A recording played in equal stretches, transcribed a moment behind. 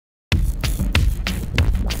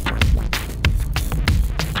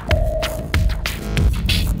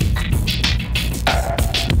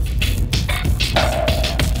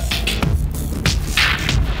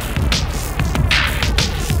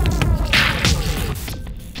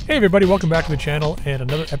Hey everybody, welcome back to the channel and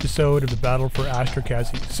another episode of the battle for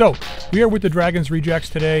Astrokaszy. So, we are with the Dragon's Rejects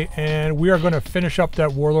today, and we are going to finish up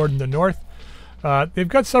that warlord in the north. They've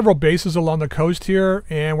got several bases along the coast here,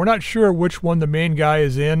 and we're not sure which one the main guy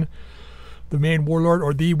is in, the main warlord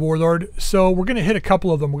or the warlord. So we're going to hit a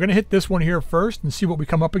couple of them. We're going to hit this one here first and see what we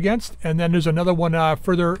come up against, and then there's another one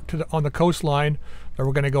further to on the coastline that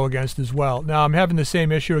we're going to go against as well. Now I'm having the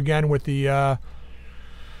same issue again with the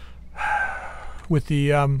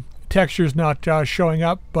textures not showing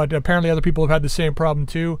up, but apparently other people have had the same problem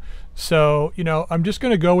too. So, you know, I'm just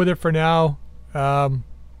going to go with it for now. Yeah,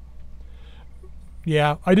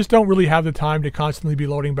 I just don't really have the time to constantly be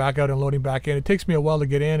loading back out and loading back in. It takes me a while to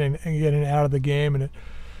get in and get in and out of the game, and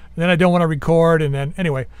then I don't want to record, and then,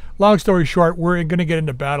 anyway, long story short, we're going to get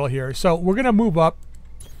into battle here. So we're going to move up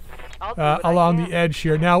along the edge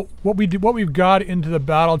here. Now, what we've got into the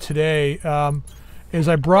battle today is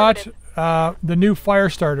I brought the new fire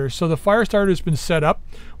starters. So the fire starter has been set up.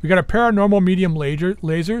 We got a pair of normal medium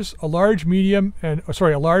lasers, a large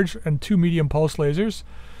and two medium pulse lasers,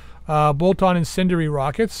 bolt-on incendiary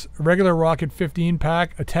rockets, a regular rocket 15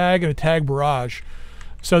 pack, a tag, and a tag barrage.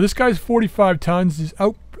 So this guy's 45 tons. He's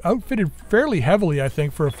outfitted fairly heavily, I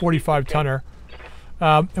think, for a 45 tonner.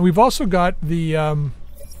 And we've also got the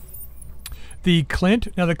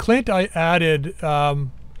Clint. Now the Clint I added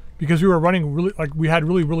because we were running we had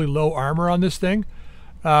really low armor on this thing.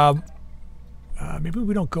 Maybe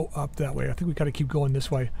we don't go up that way. I think we got to keep going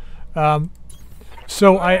this way.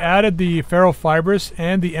 So I added the ferrofibrous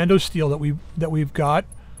and the endosteel that we've got.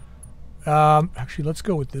 Actually, let's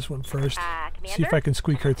go with this one first. See if I can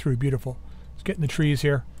squeak her through. Beautiful. Let's get in the trees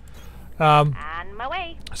here. On my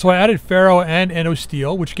way. So I added ferro and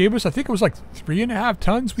endosteel, which gave us, I think it was like 3.5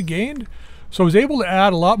 tons we gained. So I was able to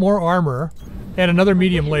add a lot more armor and another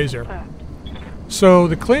medium laser. So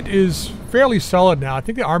the Clint is fairly solid now. I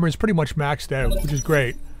think the armor is pretty much maxed out, which is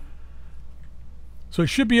great. So it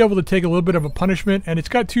should be able to take a little bit of a punishment, and it's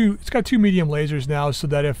got two medium lasers now, so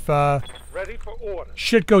that if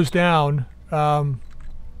shit goes down, at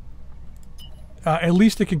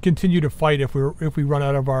least it can continue to fight if we run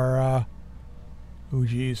out of our oh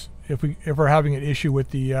geez, if we're having an issue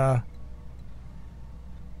with the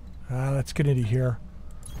let's get into here.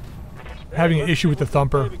 Having an issue with the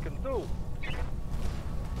thumper.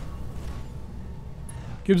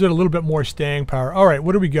 Gives it a little bit more staying power. Alright,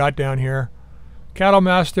 what do we got down here? Cattle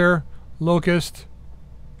Master, Locust,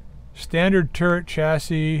 standard turret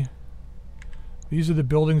chassis. These are the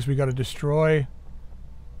buildings we got to destroy.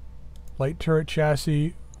 Light turret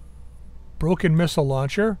chassis. Broken missile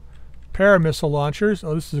launcher. Pair of missile launchers.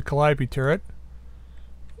 Oh, this is a Calliope turret.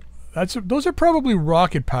 Those are probably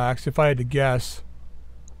rocket packs, if I had to guess.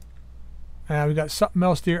 And we got something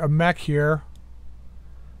else there, a mech here.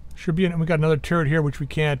 Should be, and we got another turret here, which we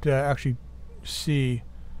can't actually see.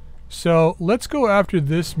 So let's go after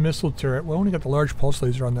this missile turret. We only got the large pulse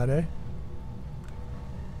laser on that, eh?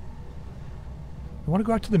 You want to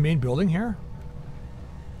go out to the main building here?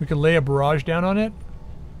 We can lay a barrage down on it.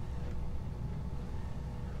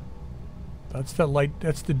 That's the light.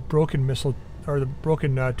 That's the broken missile, or the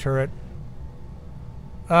broken turret.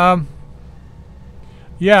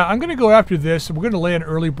 Yeah, I'm gonna go after this. We're gonna lay an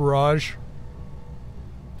early barrage.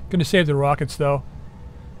 Gonna save the rockets though,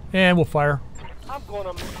 and we'll fire. I'm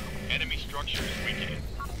gonna. Enemy structure is weakening.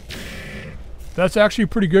 That's actually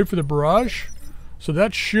pretty good for the barrage. So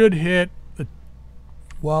that should hit,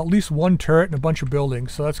 well, at least one turret and a bunch of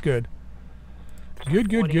buildings. So that's good.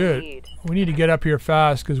 Good. We need to get up here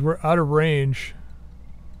fast because we're out of range.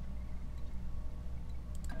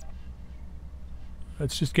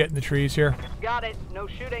 Let's just get in the trees here. Got it. No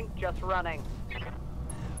shooting, just running.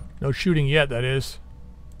 No shooting yet, that is.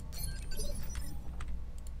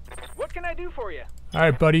 What can I do for you?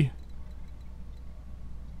 Alright, buddy.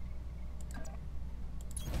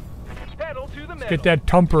 Pedal to the metal. Let's get that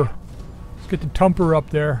tumper. Let's get the tumper up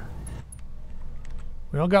there.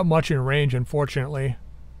 We don't got much in range, unfortunately.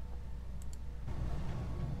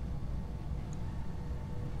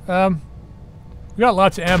 We got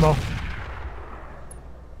lots of ammo.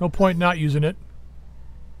 No point not using it.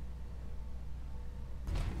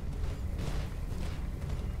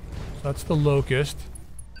 So that's the Locust.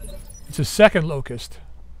 It's a second Locust.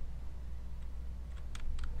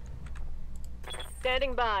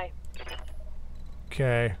 Standing by.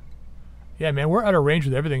 Okay. Yeah, man, we're out of range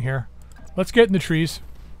with everything here. Let's get in the trees.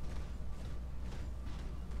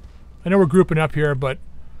 I know we're grouping up here, but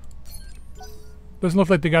doesn't look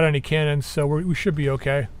like they got any cannons, so we should be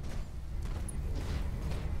okay.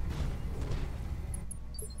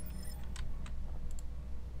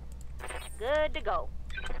 Good to go.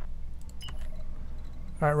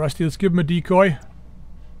 Alright, Rusty, let's give him a decoy.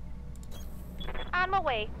 On my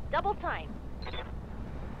way. Double time.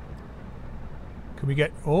 Can we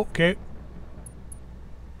get... Oh, okay.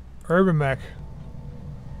 Urban mech.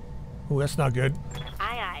 Oh, that's not good.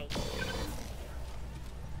 Aye, aye.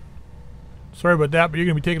 Sorry about that, but you're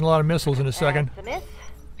going to be taking a lot of missiles in a second. That's a miss.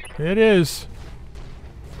 It is.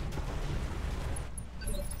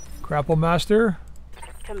 Grapple Master.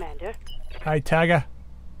 Commander. Hi, Taga.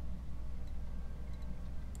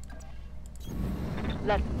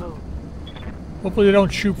 Let's move. Hopefully they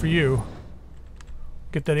don't shoot for you.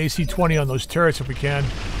 Get that AC-20 on those turrets if we can.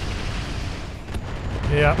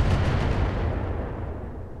 Yeah.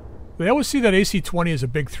 They always see that AC-20 as a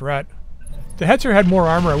big threat. If the Hetzer had more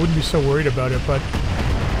armor, I wouldn't be so worried about it, but...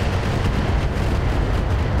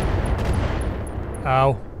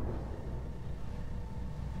 Ow.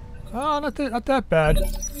 Oh, not that bad.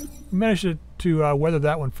 We managed to weather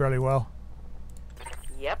that one fairly well.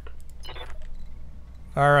 Yep.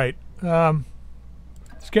 Alright.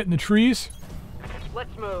 Let's get in the trees.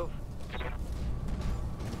 Let's move.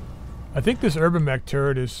 I think this urban mech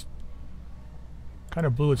turret is... kind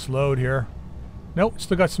of blew its load here. Nope,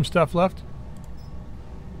 still got some stuff left.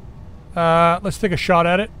 Let's take a shot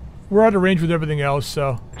at it. We're out of range with everything else,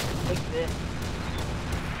 so... Take this.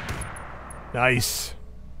 Nice.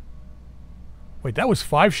 Wait, that was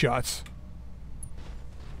 5 shots.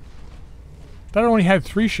 Thought I only had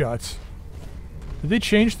 3 shots. Did they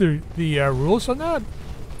change the rules on that?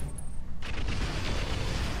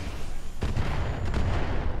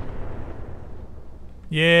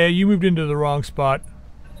 Yeah, you moved into the wrong spot.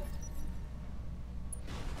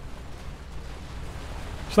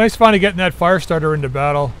 It's nice finally getting that fire starter into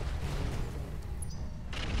battle.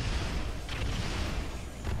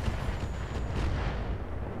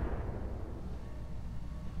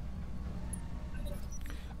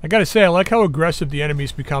 I gotta say, I like how aggressive the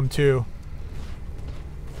enemies become too.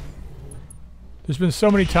 There's been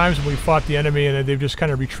so many times when we fought the enemy and they've just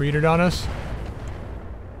kind of retreated on us.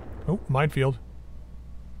 Oh, minefield.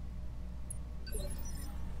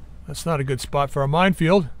 That's not a good spot for a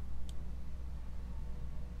minefield.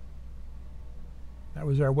 That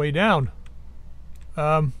was our way down.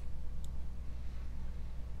 Now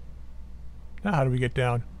how do we get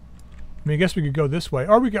down? I mean, I guess we could go this way.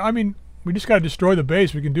 Or we could, I mean, we just gotta destroy the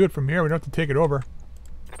base. We can do it from here. We don't have to take it over.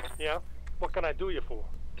 Yeah? What can I do you for?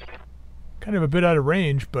 Kind of a bit out of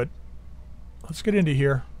range, but let's get into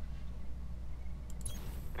here.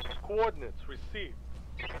 Coordinates received.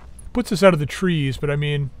 Puts us out of the trees, but I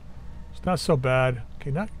mean, it's not so bad. Okay,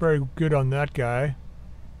 not very good on that guy.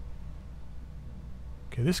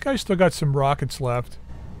 Okay, this guy's still got some rockets left.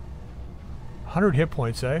 100 hit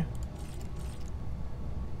points, eh?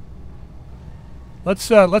 Let's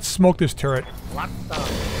smoke this turret.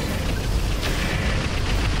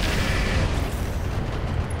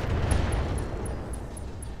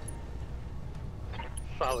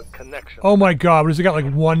 Solid connection. Oh my god, what has it got,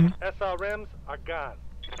 like one? SRMs are gone.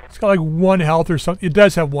 It's got like 1 health or something. It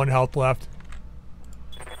does have 1 health left.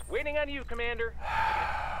 Waiting on you, Commander.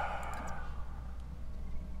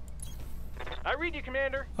 I read you,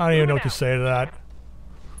 Commander. I don't even know what to say to that.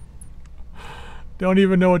 Don't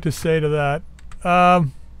even know what to say to that. Right,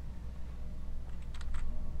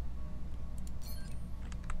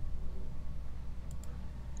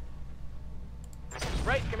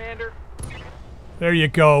 Commander. There you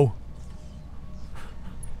go.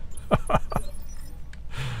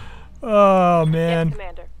 Oh man. Yes,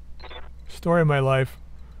 Commander. Story of my life.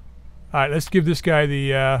 All right, let's give this guy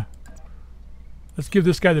the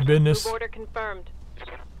business. Move order confirmed.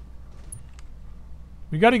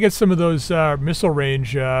 We got to get some of those missile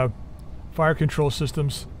range fire control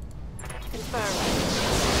systems. Confirmed.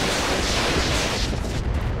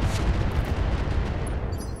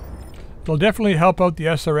 They'll definitely help out the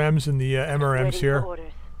SRMs and the MRMs Waiting here. for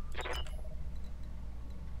orders.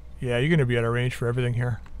 Yeah, you're going to be out of range for everything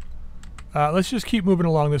here. Let's just keep moving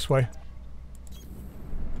along this way.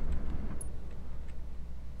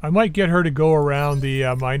 I might get her to go around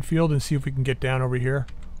the minefield and see if we can get down over here.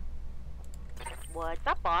 What's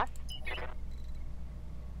up, boss?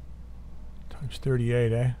 Times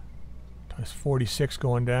 38, eh? Times 46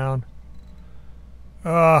 going down.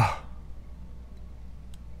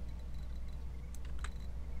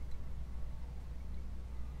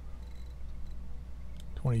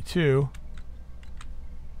 22.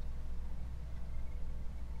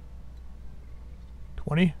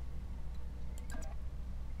 20.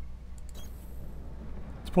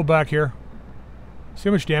 Let's pull back here. See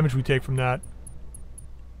how much damage we take from that.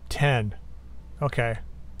 10. Okay.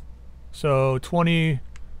 So 20.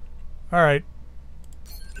 Alright.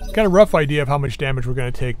 Got a rough idea of how much damage we're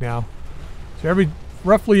going to take now. So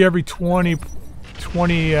roughly every 20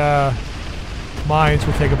 mines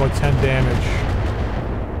will take about 10 damage.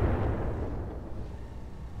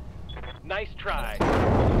 Nice try.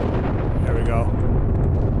 There we go.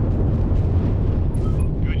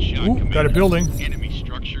 Good shot, Ooh, Commander. got a building. Enemy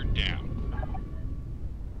structure down.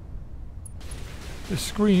 The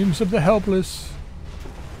screams of the helpless.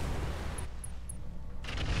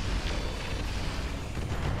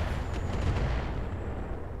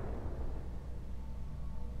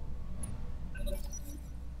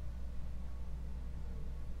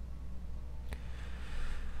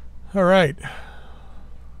 All right.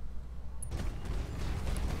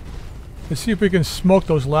 Let's see if we can smoke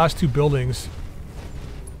those last two buildings.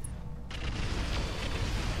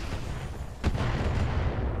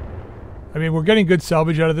 I mean, we're getting good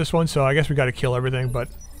salvage out of this one, so I guess we got to kill everything, but...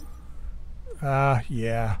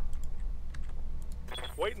 yeah.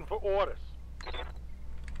 Waiting for orders.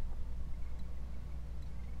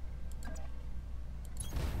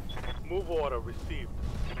 Move order received.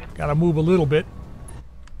 Gotta move a little bit.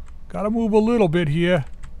 Gotta move a little bit here.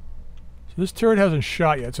 So this turret hasn't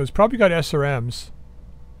shot yet, so it's probably got SRMs.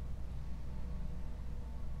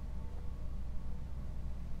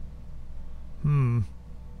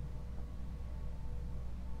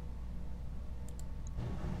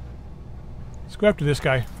 Let's go after this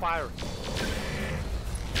guy. Firing.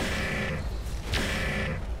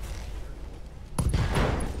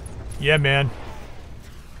 Yeah, man.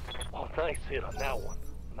 Oh, nice hit on that one.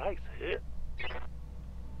 Nice hit.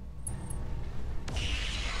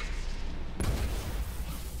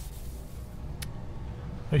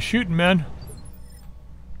 Nice shooting, man.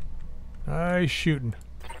 Nice shooting.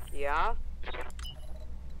 Yeah?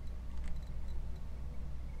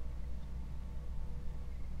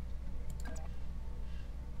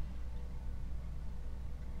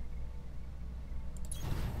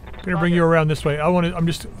 Gonna bring you around this way. I'm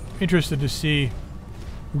just interested to see.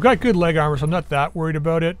 We've got good leg armor, so I'm not that worried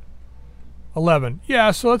about it. 11.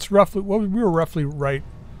 Yeah, so that's roughly. Well, we were roughly right.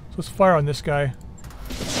 So let's fire on this guy.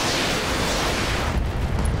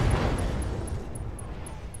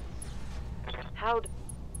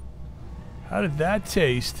 How did that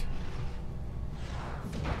taste?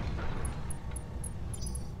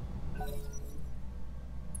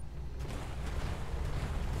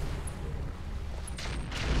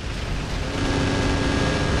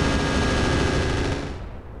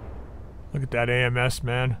 Look at that AMS,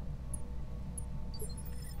 man.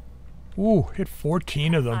 Ooh, hit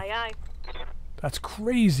 14 of them. Aye, aye. That's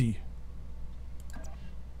crazy.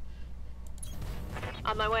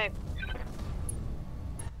 On my way.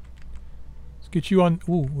 Let's get you on.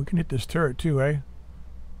 Ooh, we can hit this turret too, eh?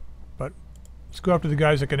 But let's go after the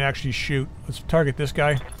guys that can actually shoot. Let's target this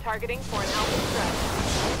guy. Targeting for an alpha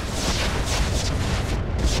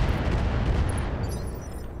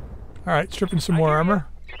threat. Alright, stripping some more armor.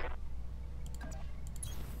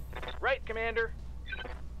 Right, Commander.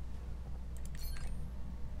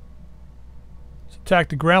 Let's attack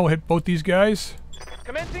the ground. We'll hit both these guys.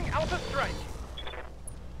 Commencing Alpha Strike.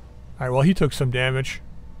 Alright, well, he took some damage.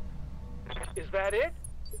 Is that it?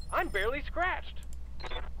 I'm barely scratched.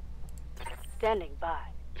 Standing by.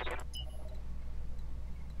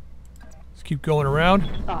 Let's keep going around.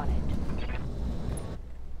 On it.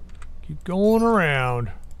 Keep going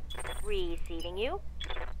around. Reseating you.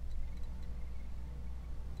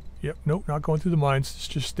 Yep, nope, not going through the mines. Let's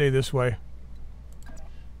just stay this way.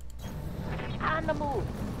 On the move.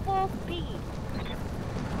 Full speed.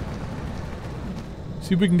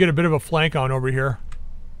 See if we can get a bit of a flank on over here.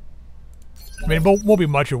 I mean, it won't be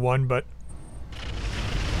much of one, but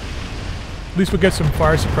at least we'll get some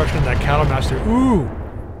fire suppression in that Cattle Master. Ooh!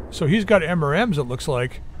 So he's got MRMs, it looks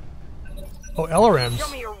like. Oh, LRMs.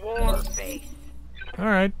 Show me your war face.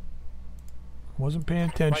 Alright. Wasn't paying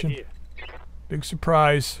attention. Right here. Big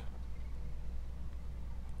surprise.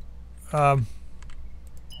 Yeah,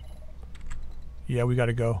 we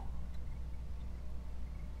gotta go.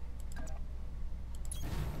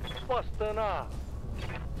 Busting off.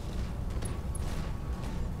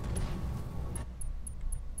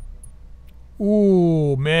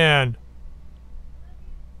 Ooh, man.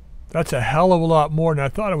 That's a hell of a lot more than I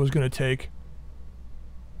thought it was going to take.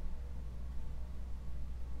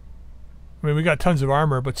 I mean, we got tons of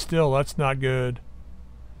armor, but still, that's not good.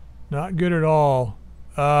 Not good at all.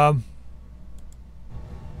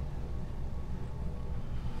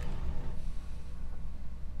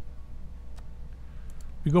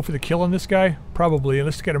 We go for the kill on this guy? Probably, and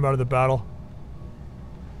let's get him out of the battle.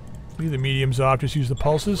 Leave the mediums off, just use the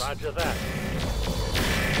pulses. Roger that.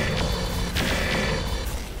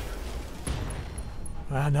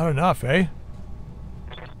 Not enough, eh?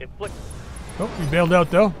 Inflict. Oh, we bailed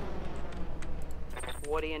out though.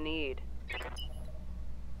 What do you need?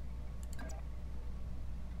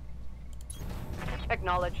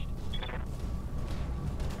 Acknowledged.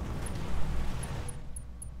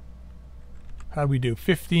 How'd we do?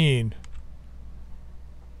 15.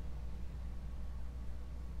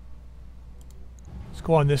 Let's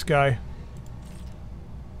go on this guy.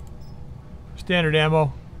 Standard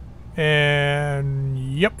ammo. And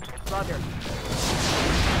yep. Roger.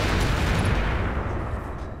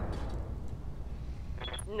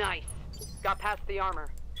 Nice. Got past the armor.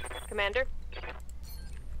 Commander?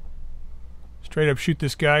 Straight up shoot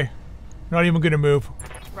this guy. Not even gonna move.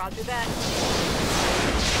 Roger that.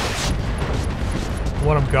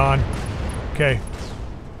 Want him gone. Okay.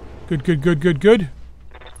 Good, good, good, good, good.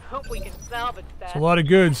 Hope we can salvage that. It's a lot of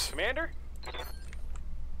goods. Commander?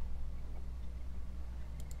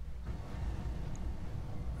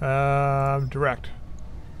 Direct.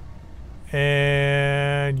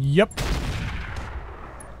 And yep.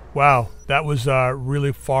 Wow, that was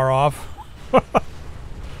really far off.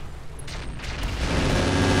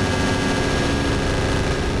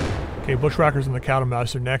 Okay, Bushwhackers and the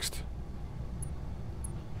Cattlemouse are next.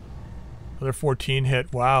 Another 14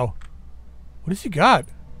 hit. Wow. What has he got?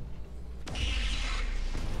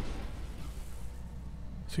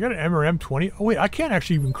 So he got an M or M20? Oh wait, I can't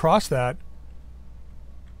actually even cross that.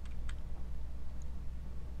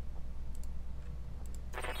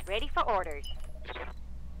 Ready for orders.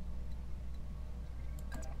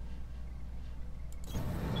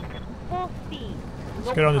 Full speed.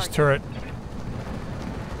 Let's get on this turret.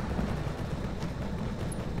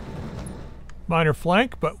 Minor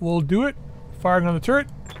flank, but we'll do it. Firing on the turret.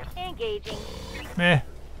 Engaging. Meh.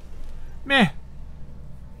 Meh.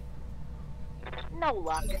 No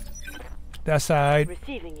luck. That side.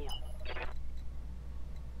 Receiving you.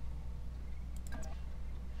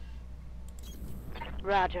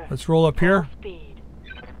 Roger. Let's roll up here. Full speed.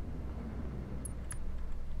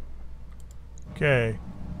 Okay.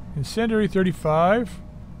 Incendiary 35.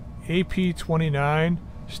 AP 29.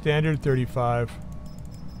 Standard 35.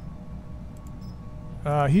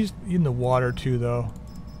 He's in the water too, though.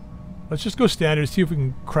 Let's just go standard, see if we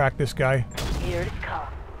can crack this guy. Here it comes.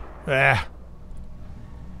 Ah.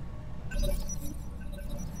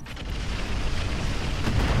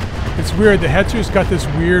 It's weird. The Hetsu's got this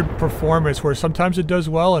weird performance where sometimes it does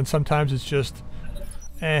well and sometimes it's just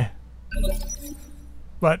eh.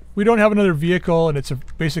 But we don't have another vehicle and it's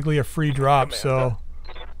basically a free drop, so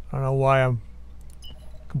I don't know why I'm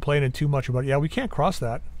complaining too much about it. Yeah, we can't cross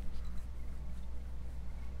that.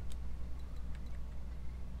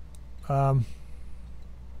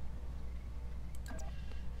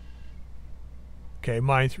 Okay,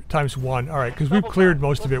 mine times 1. All right, because we've cleared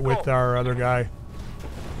most of it with our other guy.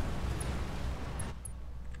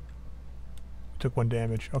 Took 1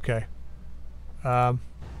 damage. Okay.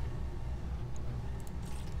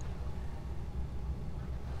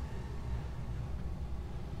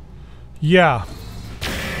 Yeah.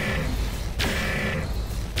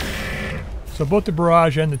 So both the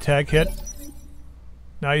barrage and the tag hit.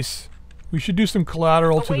 Nice. We should do some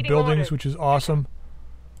collateral to the Awaiting buildings, orders. which is awesome.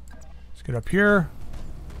 Let's get up here.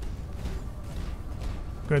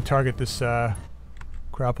 I'm going to target this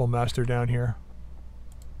grapple master down here.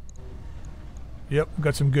 Yep,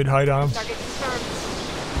 got some good height on him. Target confirmed.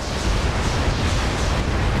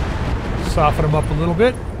 Soften him up a little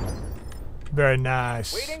bit. Very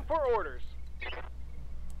nice. Waiting for orders.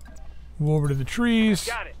 Move over to the trees.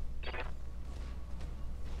 Got it.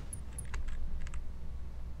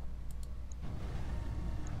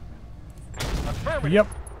 Affirmative. Yep.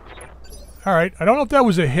 All right. I don't know if that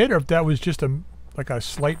was a hit or if that was just a like a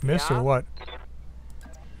slight miss Yeah. or what.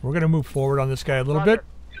 We're gonna move forward on this guy a little Roger. bit.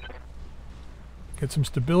 Get some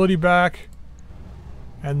stability back,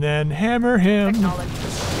 and then hammer him. Acknowledged.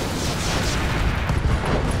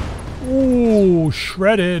 Ooh,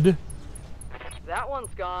 shredded. That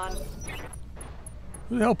one's gone.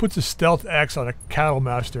 Who the hell puts a stealth X on a cattle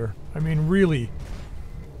master? I mean, really.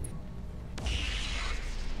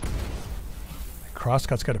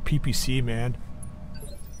 Crosscut's got a PPC, man.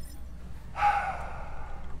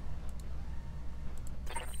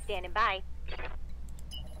 Standing by.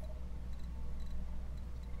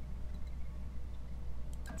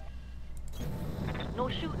 No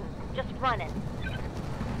shooting, just running.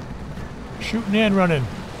 Shooting and running.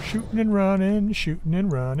 Shooting and running. Shooting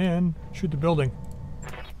and running. Shoot the building.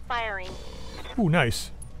 Firing. Ooh,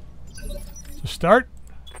 nice. So start.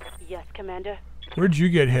 Yes, Commander. Where'd you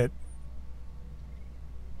get hit?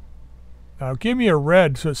 Give me a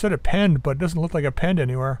red, so it said a penned, but it doesn't look like a penned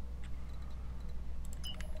anywhere.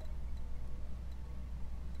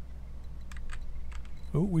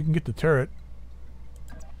 Oh, we can get the turret.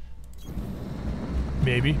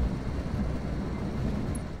 Maybe.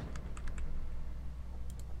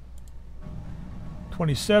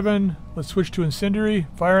 .27. Let's switch to incendiary.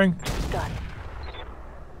 Firing. Got it.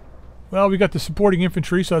 Well, we got the supporting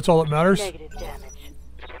infantry, so that's all that matters. Negative damage.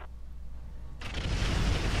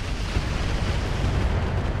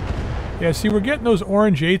 Yeah, see, we're getting those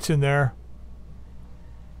orange 8s in there.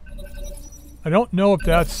 I don't know if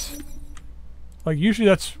that's... Like, usually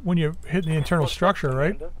that's when you hit the internal structure,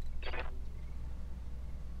 right? Commander.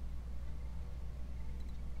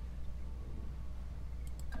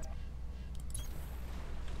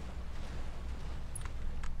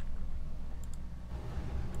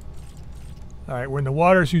 Alright, we're in the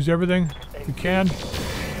waters. Use everything if we can.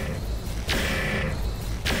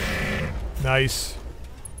 Nice.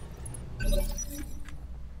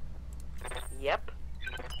 Yep.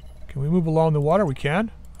 Can we move along the water? We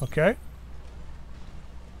can. Okay.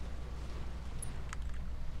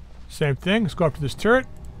 Same thing. Let's go up to this turret.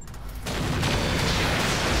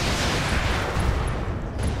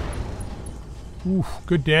 Oof,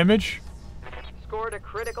 good damage. Scored a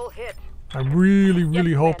critical hit. I'm really,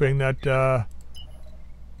 really Yes, hoping that...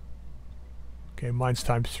 Okay, mine's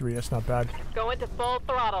 ×3. That's not bad. Going to full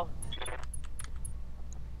throttle.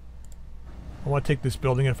 I want to take this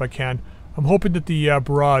building if I can. I'm hoping that the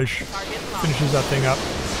barrage Target locked. finishes that thing up.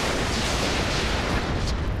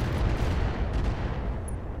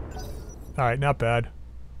 Alright, not bad.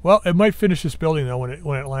 Well, it might finish this building though when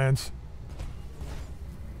it lands.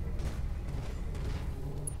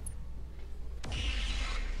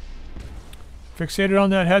 Fixated on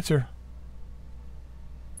that Hetzer.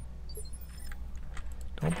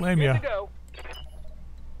 Don't blame Good you. to go.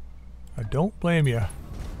 I don't blame you.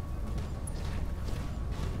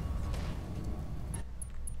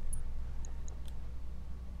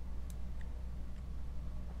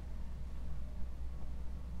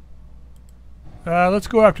 Let's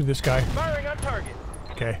go after this guy. Firing on target.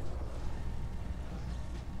 Okay.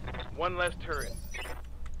 One less turret.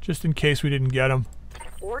 Just in case we didn't get him.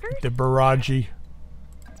 Orders? The barrage.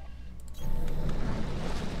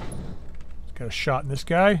 Got a shot in this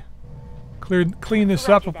guy. Clean this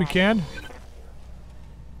up if we can.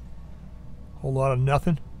 Whole lot of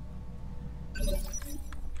nothing.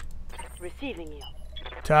 Receiving you.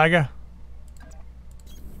 Tagger.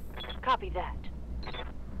 Copy that.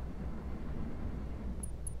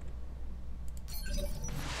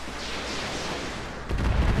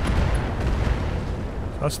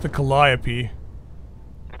 That's the Calliope.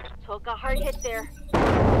 Took a hard hit there.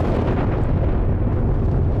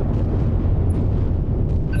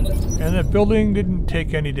 And that building didn't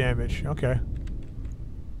take any damage. Okay.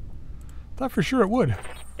 Thought for sure it would.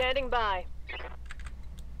 Standing by.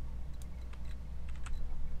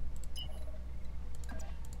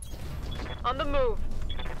 On the move.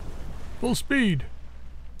 Full speed.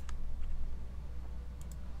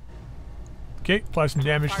 Okay, apply some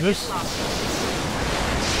damage to Target this. locked.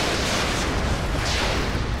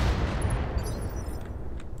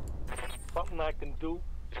 Something I can do.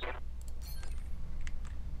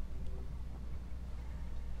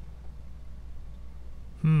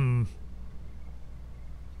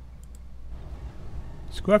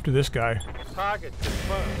 Let's go after this guy. Target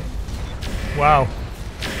confirmed. Wow.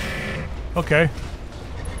 Okay.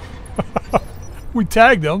 We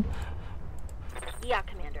tagged him. Yeah,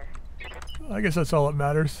 Commander. I guess that's all that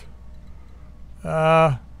matters.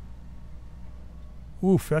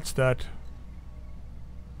 Oof, that's that.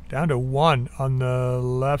 Down to 1 on the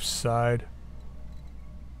left side.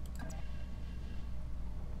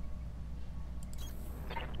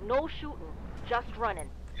 No shooting, just running.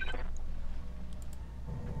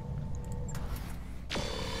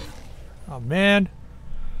 Oh man.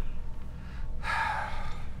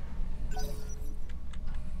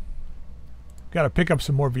 Gotta pick up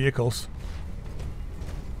some more vehicles.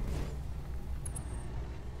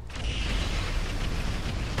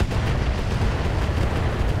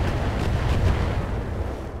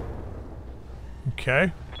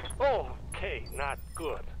 Okay. Okay, not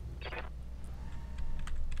good.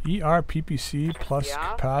 ERPPC plus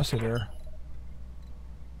Yeah? capacitor.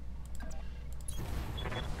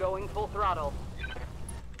 Going full throttle.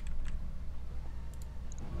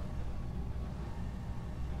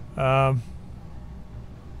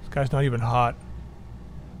 This guy's not even hot.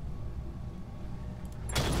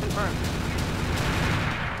 Confirmed.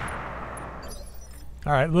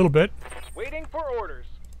 Alright, a little bit. Waiting for orders.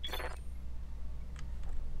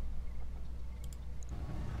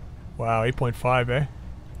 Wow, 8.5, eh?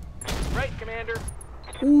 Right, Commander.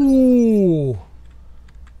 Ooh!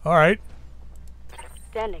 Alright.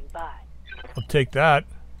 Standing by. I'll take that.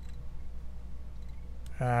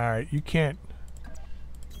 Alright, you can't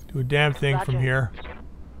do a damn thing from here.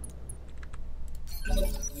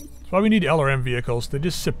 That's why we need LRM vehicles. They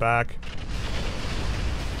just sit back.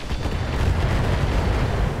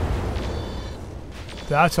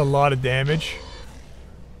 That's a lot of damage.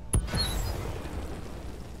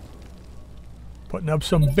 Putting up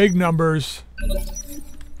some big numbers.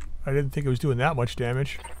 I didn't think it was doing that much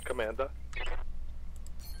damage. Commander.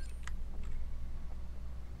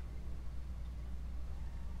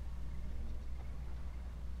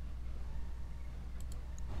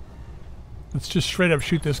 Let's just straight up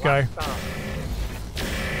shoot this guy.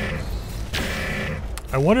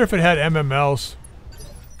 I wonder if it had MMLs.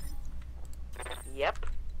 Yep.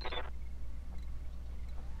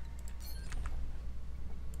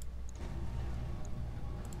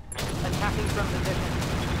 Attacking from position.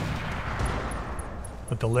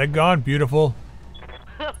 With the leg gone, beautiful.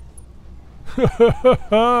 Have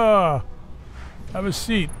a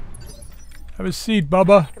seat. Have a seat,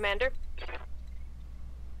 Bubba. Commander.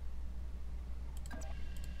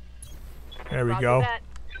 There we Roger go. that.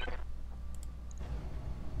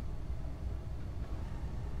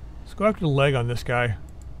 Let's go after the leg on this guy.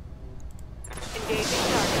 Engaging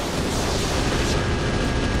target.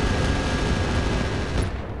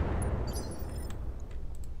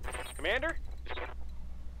 Commander.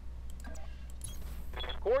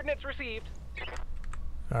 Coordinates received.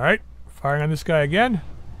 Alright, firing on this guy again.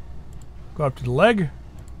 Go up to the leg.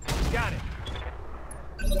 Got it.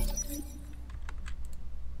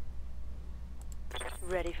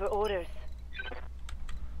 Ready for orders.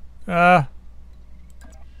 I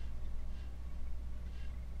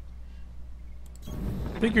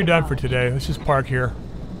think you're done for today. Let's just park here.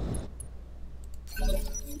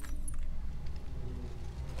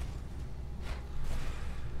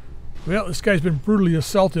 Well, this guy's been brutally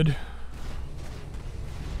assaulted.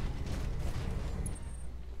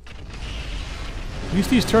 At least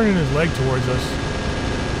he's turning his leg towards us.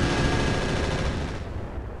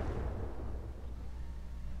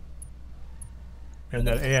 And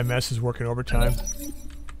that AMS is working overtime.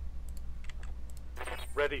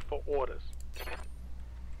 Ready for orders.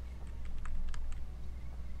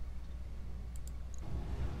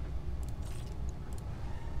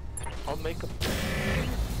 I'll make a...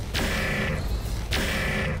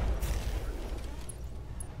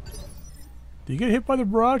 Did he get hit by the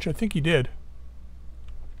barrage? I think he did.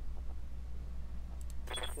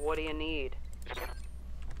 What do you need?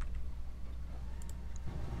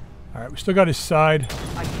 Alright, we still got his side.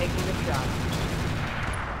 I'm taking the shot.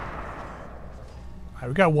 Alright,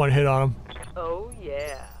 we got one hit on him. Oh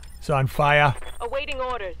yeah. He's on fire. Awaiting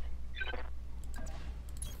orders.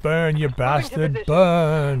 Burn, you bastard, position.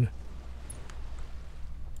 burn.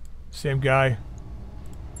 Same guy.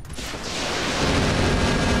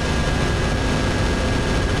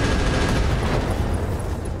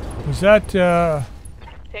 Was that,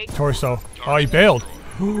 Take torso? Oh, he bailed.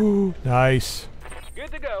 Nice.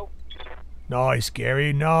 good to go. Nice,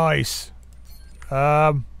 Gary, nice.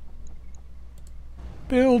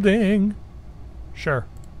 Building. Sure.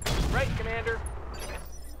 Right, Commander.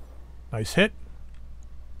 Nice hit.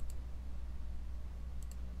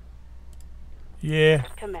 Yeah.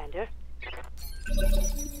 Commander.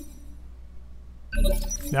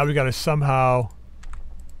 Now we gotta somehow...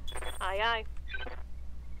 Aye, aye.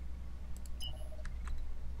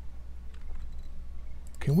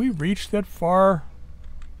 Can we reach that far?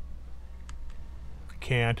 I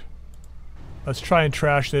can't. Let's try and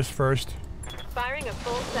trash this first. Firing a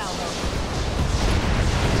full salvo.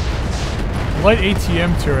 Light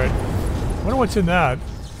ATM turret. Wonder what's in that.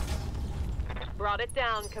 Brought it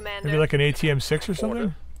down, Commander. Maybe like an ATM 6 or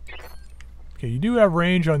something? Okay, you do have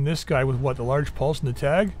range on this guy with what? The large pulse and the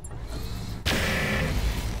tag?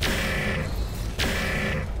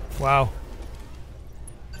 Wow.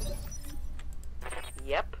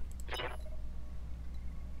 Yep.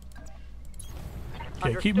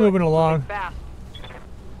 Okay, keep Understood. moving along. Fast.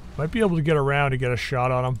 Might be able to get around to get a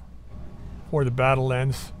shot on him before the battle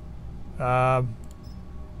ends. Firing.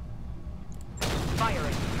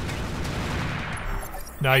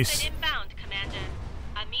 Nice. Inbound, Commander.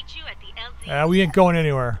 I'll meet you at the LZ. We ain't going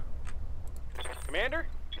anywhere. Commander?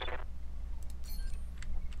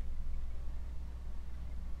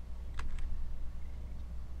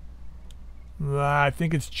 I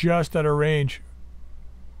think it's just out of range.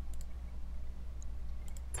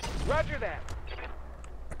 Roger that.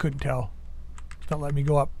 I couldn't tell. It's not letting me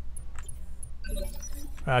go up.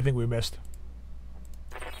 I think we missed.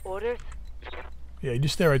 Orders? Yeah, you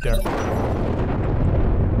just stay right there.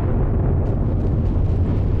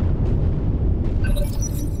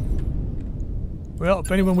 Well,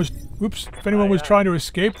 if anyone was, whoops, if anyone was trying to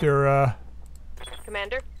escape, they're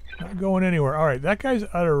Commander? not going anywhere. All right, that guy's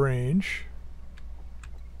out of range.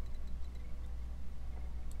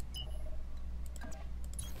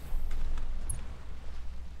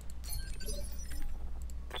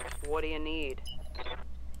 What do you need?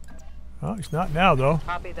 Oh, he's not now though.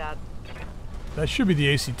 Copy that. That should be the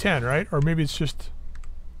AC-10, right? Or maybe it's just.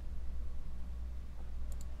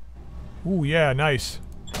 Ooh, yeah, nice.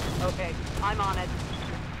 Okay, I'm on it.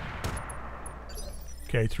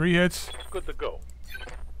 Okay, 3 hits. Good to go.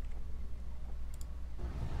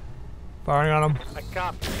 Firing on him. I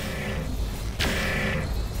copy.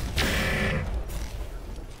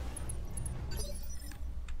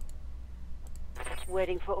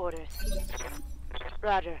 Waiting for orders.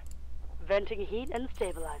 Roger. Venting heat and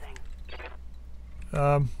stabilizing.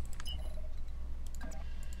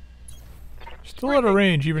 Still out of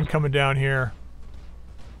range, even coming down here.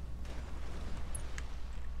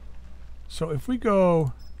 So if we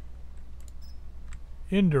go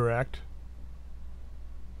indirect,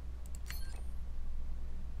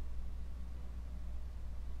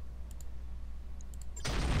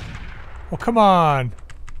 well, come on,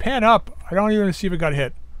 pan up. I don't even see if it got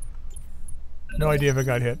hit. No idea if it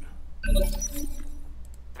got hit.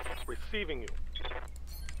 Receiving you.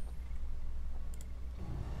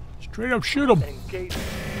 Straight up shoot him. Engage.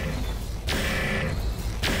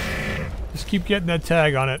 Just keep getting that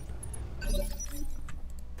tag on it.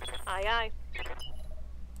 Aye, aye.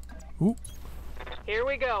 Ooh, Here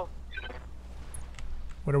we go.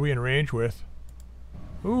 what are we in range with?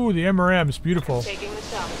 Ooh, the MRM's beautiful. Taking the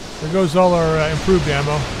top. There goes all our improved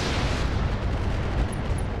ammo.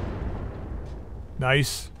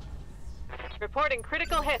 Nice. Reporting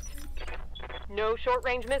critical hit. No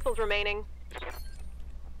short-range missiles remaining.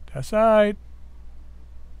 That's alright.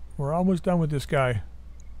 We're almost done with this guy.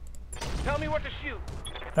 Tell me what to shoot.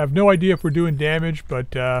 I have no idea if we're doing damage,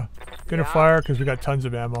 but gonna fire because we got tons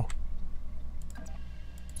of ammo.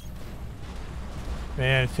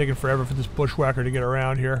 Man, it's taking forever for this bushwhacker to get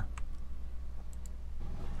around here.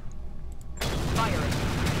 Firing.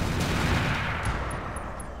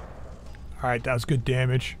 Alright, that was good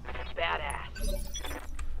damage. Badass.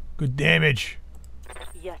 Good damage.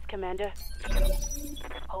 Yes, Commander.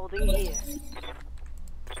 Holding here.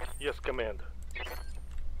 Yes, Commander.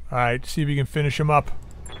 Alright, see if you can finish him up.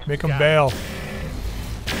 Make him bail.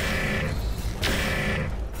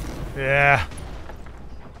 Yeah.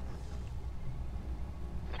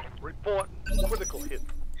 Report. Critical hit.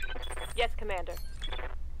 Yes, Commander.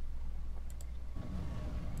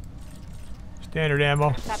 Standard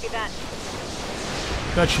ammo. Copy that.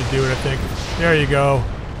 That should do it, I think. There you go.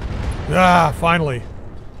 Ah, finally.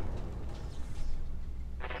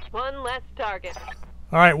 One less target.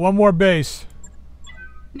 Alright, one more base.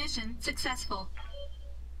 Mission successful.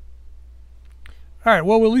 Alright,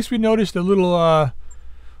 well, at least we noticed a little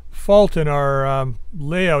fault in our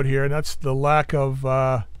layout here, and that's the lack of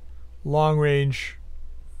long-range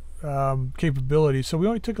capability. So we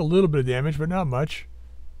only took a little bit of damage, but not much.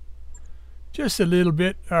 Just a little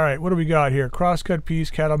bit. Alright, what do we got here? Crosscut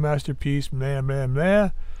piece, Cattle Master piece, meh.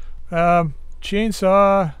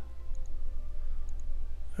 Chainsaw.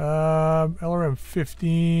 LRM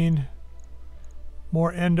 15.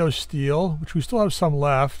 More endo steel, which we still have some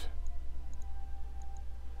left.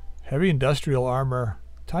 Heavy industrial armor.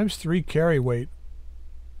 ×3 carry weight.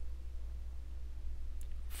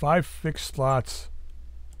 5 fixed slots.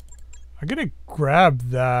 I'm gonna grab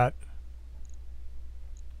that.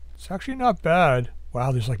 It's actually not bad.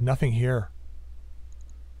 Wow, there's like nothing here.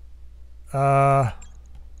 Wow,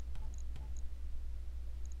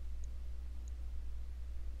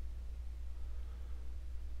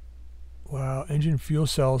 engine fuel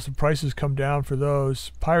cells. The prices come down for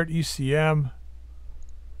those. Pirate ECM.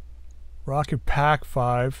 Rocket Pack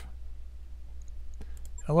 5.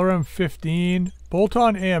 LRM 15.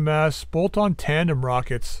 Bolt-on AMS. Bolt-on tandem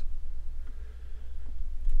rockets.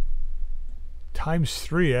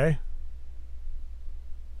 ×3, eh?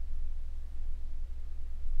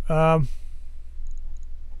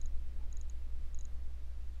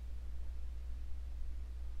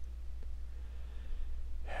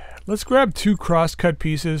 Let's grab 2 crosscut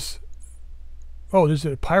pieces. Oh, there's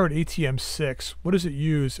a Pirate ATM 6. What does it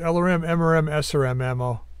use? LRM, MRM, SRM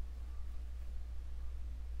ammo.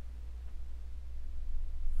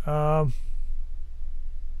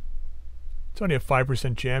 It's only a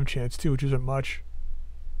 5% jam chance too, which isn't much.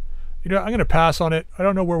 You know, I'm going to pass on it. I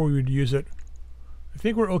don't know where we would use it. I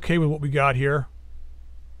think we're okay with what we got here.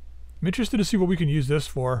 I'm interested to see what we can use this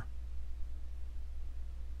for.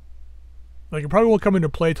 Like, it probably won't come into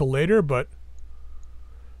play till later, but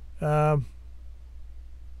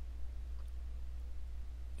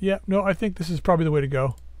Yeah, no, I think this is probably the way to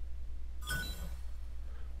go.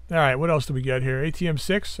 Alright, what else do we get here? ATM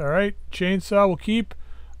 6, alright. Chainsaw we'll keep.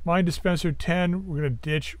 Mine dispenser 10, we're going to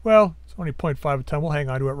ditch. Well, it's only 0.5 a ton. We'll hang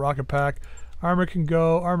on to it. Rocket pack. Armor can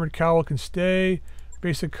go. Armored cowl can stay.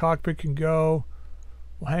 Basic cockpit can go.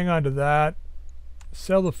 We'll hang on to that.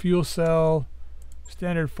 Sell the fuel cell.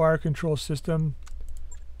 Standard fire control system.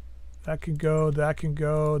 That can go. That can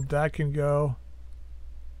go. That can go.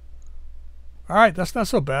 Alright, that's not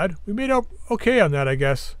so bad. We made out okay on that, I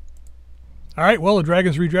guess. Alright, well, the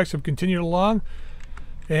Dragon's redirects have continued along.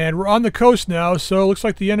 And we're on the coast now, so it looks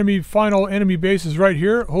like the final enemy base is right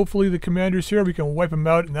here. Hopefully the commander's here. We can wipe them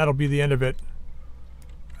out, and that'll be the end of it.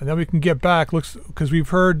 And then we can get back. Looks, because we've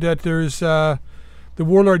heard that there's the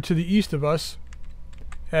warlord to the east of us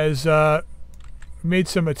has made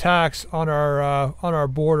some attacks on our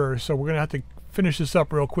border. So we're gonna have to finish this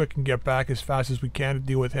up real quick and get back as fast as we can to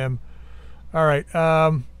deal with him. All right.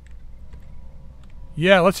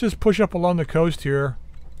 Yeah, let's just push up along the coast here.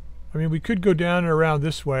 I mean, we could go down and around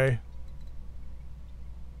this way.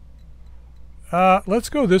 Let's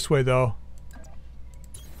go this way, though.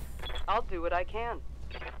 I'll do what I can.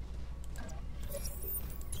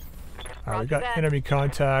 All right, we got enemy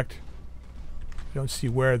contact. Don't see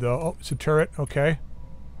where, though. Oh, it's a turret. Okay.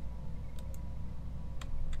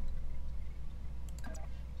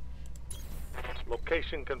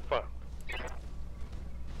 Location confirmed.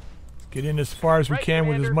 Get in as far as we can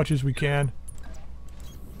with as much as we can.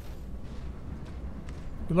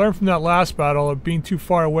 We learned from that last battle that being too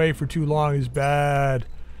far away for too long is bad.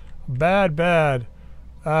 Bad, bad.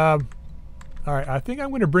 Alright, I think I'm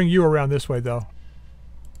going to bring you around this way, though.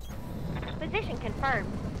 Position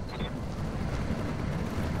confirmed.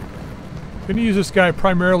 I'm going to use this guy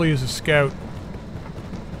primarily as a scout.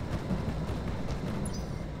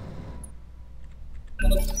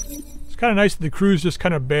 It's kind of nice that the crews just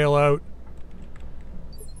kind of bail out.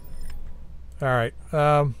 Alright,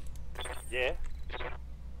 Yeah.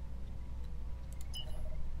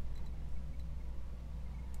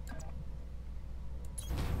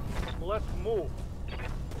 Let's move.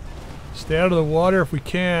 stay out of the water if we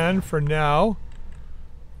can for now.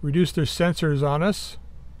 Reduce their sensors on us.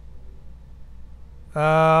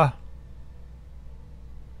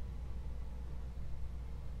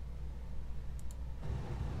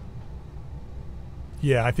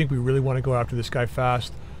 Yeah, I think we really want to go after this guy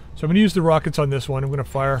fast. So I'm going to use the rockets on this one. I'm going to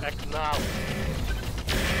fire. Acknowledge.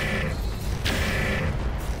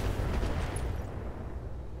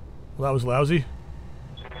 Well, that was lousy.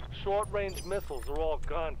 Short-range missiles are all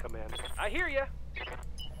gone, Commander. I hear ya.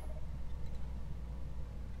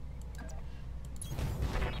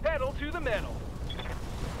 Pedal to the metal.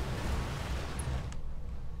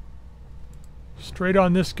 Straight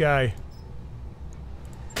on this guy.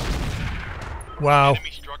 Wow.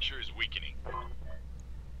 Enemy structure is weakening.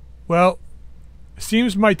 Well,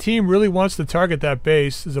 seems my team really wants to target that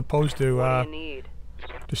base as opposed to What do you need?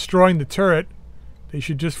 destroying the turret. They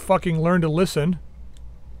should just fucking learn to listen.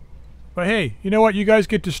 But hey, you know what? You guys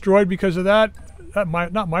get destroyed because of that?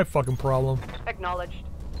 Not my fucking problem. Acknowledged.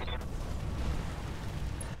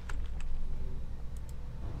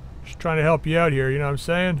 Just trying to help you out here, you know what I'm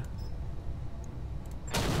saying?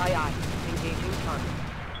 Aye aye. Engaging target.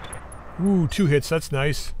 Ooh, 2 hits, that's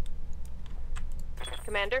nice.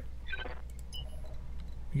 Commander,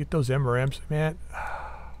 You get those MRMs, man.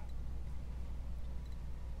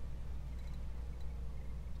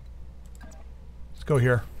 Let's go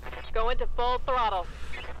here. go into full throttle.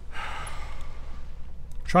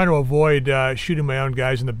 Trying to avoid shooting my own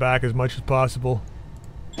guys in the back as much as possible.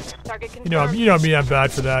 Target confirmed. You know me, I'm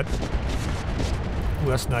bad for that. Ooh,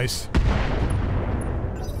 that's nice.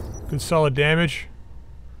 Good solid damage.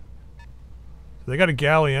 So they got a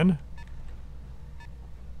galleon.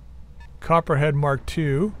 Copperhead Mark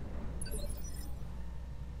II.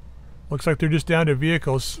 Looks like they're just down to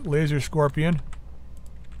vehicles. Laser Scorpion.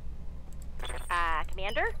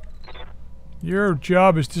 Commander, Your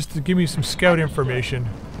job is just to give me some scout information.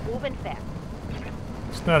 moving fast.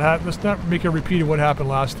 Let's not make a repeat of what happened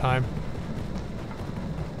last time.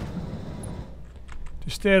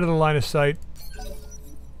 Just stay out of the line of sight.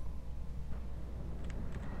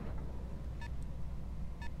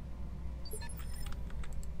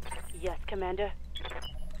 Yes, Commander.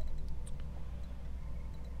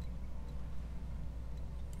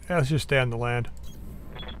 Yeah, let's just stay on the land.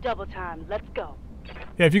 Double time. Let's go.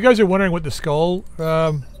 Yeah, if you guys are wondering what the skull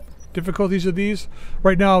difficulties of these,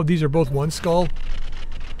 right now these are both 1 skull.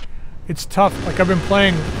 It's tough. Like I've been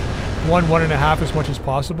playing 1.5 as much as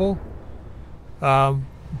possible,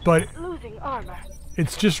 but Losing armor.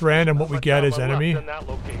 it's just random what we get as Left enemy. in that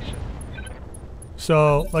location.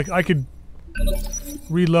 So, like, I could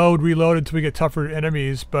reload until we get tougher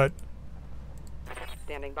enemies, but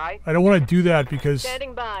Standing by. I don't want to do that because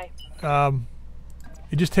Standing by.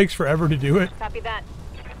 it just takes forever to do it. Copy that.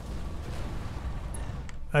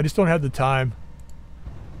 I just don't have the time.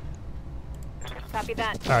 Copy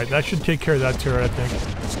that. Alright, that should take care of that turret, I think.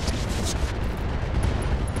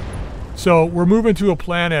 So, we're moving to a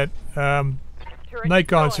planet. Turret Night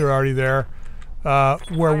gaunts deployed. are already there.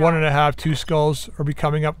 Where 1.5, 2 skulls are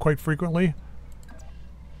becoming up quite frequently.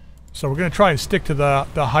 So we're going to try and stick to the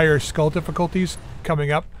higher skull difficulties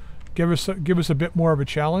coming up. Give us a bit more of a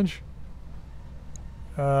challenge.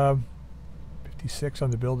 56 on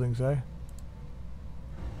the buildings, eh?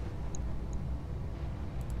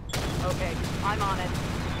 Okay, I'm on it.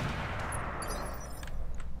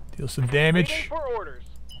 Deal some Waiting damage. for orders.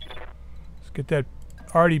 Let's get that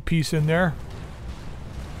arty piece in there.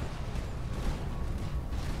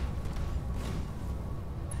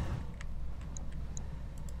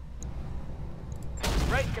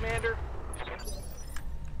 Right, Commander.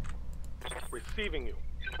 Receiving you.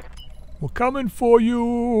 We're coming for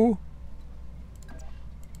you,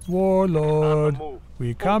 Warlord. On the move.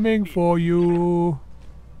 We're Full coming speed. for you.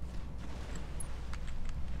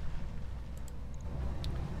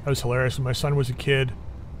 That was hilarious when my son was a kid.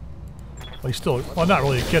 Well, he's still, well, not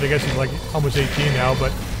really a kid. I guess he's like almost 18 now.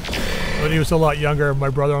 But when he was a lot younger, my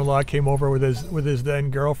brother-in-law came over with his then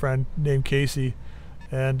girlfriend named Casey,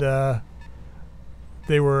 and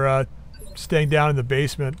they were staying down in the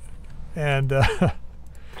basement, and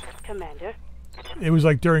Commander. it was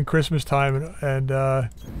like during Christmas time, and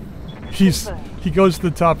he goes to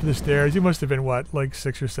the top of the stairs. He must have been what, like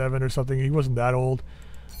 6 or 7 or something. He wasn't that old,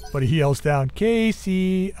 but he yells down,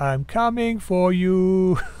 "Casey, I'm coming for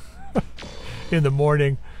you," in the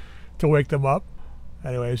morning to wake them up.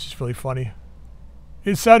 Anyway, it's just really funny.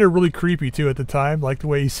 It sounded really creepy too at the time, like the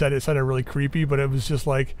way he said it sounded really creepy, but it was just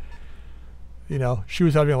like, you know, she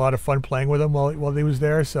was having a lot of fun playing with him while he was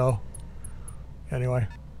there. So anyway,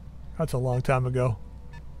 that's a long time ago.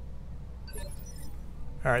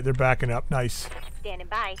 All right, they're backing up. Nice. Standing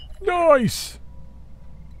by. Nice.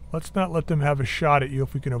 Let's not let them have a shot at you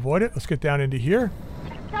if we can avoid it. Let's get down into here.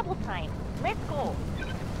 Double time. Let's go.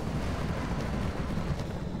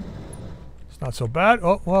 It's not so bad.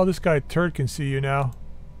 Oh, well, this guy turret can see you now.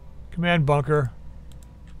 Command bunker.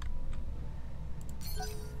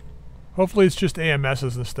 Hopefully it's just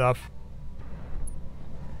AMSs and stuff.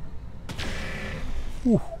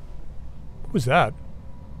 Ooh. What was that?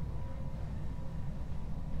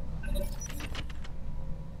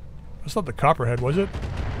 That's not the copperhead, was it?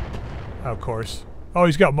 Oh, of course. Oh,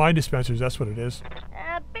 he's got mine dispensers. That's what it is.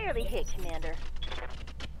 Barely hit, Commander.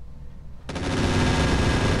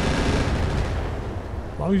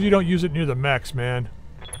 As long as you don't use it near the mechs, man.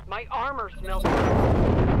 My armor smells.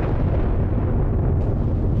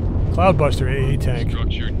 Cloudbuster AA tank.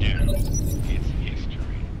 Structure down. It's history.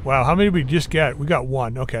 Wow, how many did we just get? We got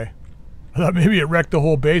 1. Okay. I thought maybe it wrecked the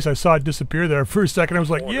whole base. I saw it disappear there for a second. I was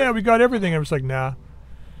like, yeah, we got everything. I was like, nah.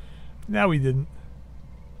 Nah, we didn't.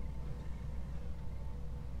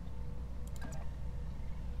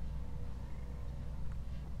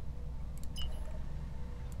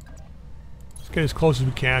 Let's get as close as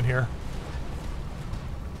we can here.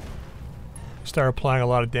 Start applying a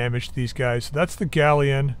lot of damage to these guys. So that's the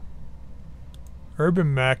Galleon.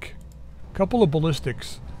 Urban mech. Couple of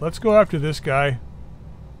ballistics. Let's go after this guy.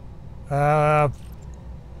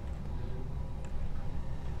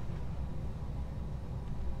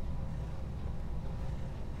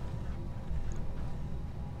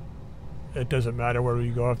 It doesn't matter where we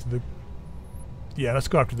go after the... Yeah, let's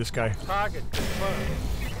go after this guy. Target confirmed.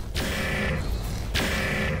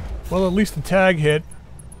 Well, at least the tag hit.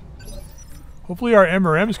 Hopefully our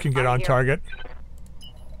MRMs can get I'm on here. target.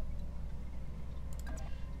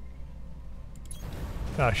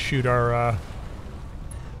 Ah, shoot, our...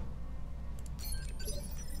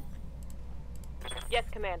 Yes,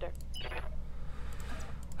 Commander.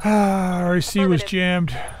 our RC was Affirmative.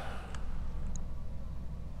 jammed.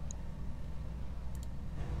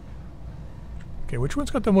 Okay, which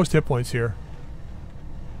one's got the most hit points here?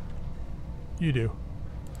 You do.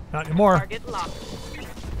 Not anymore. Target locked.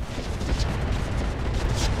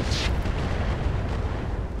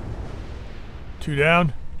 Two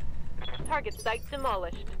down. Target site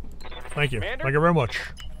demolished. Thank you. Commander? Thank you very much.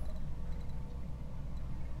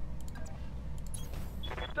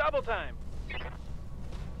 Double time.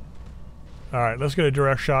 Alright, let's get a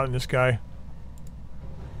direct shot on this guy.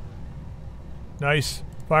 Nice.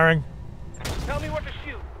 Firing. Tell me what to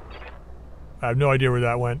shoot. I have no idea where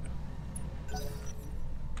that went.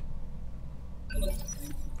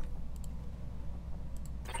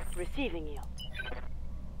 Receiving you.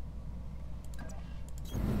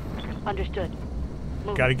 Understood.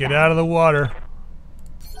 Move Gotta get back. out of the water.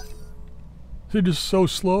 They're just so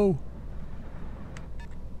slow.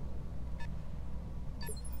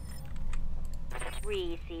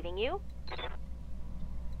 Receiving you.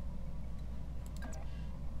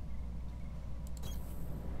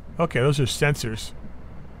 Okay, those are sensors.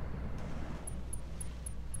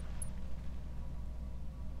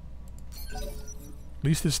 At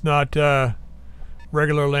least it's not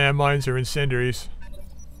regular landmines or incendiaries.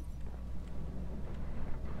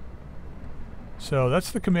 So that's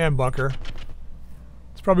the command bunker.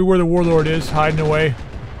 It's probably where the warlord is, hiding away.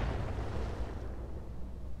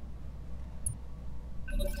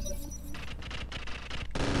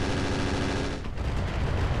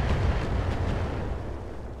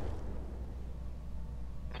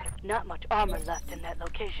 Not much armor left in that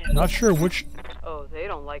location. Not sure which Oh, they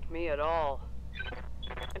don't like me at all.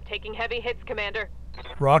 I'm taking heavy hits, Commander.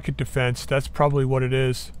 rocket defense. That's probably what it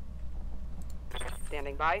is.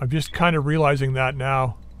 Standing by. I'm just kind of realizing that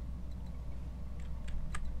now.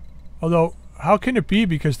 Although, how can it be?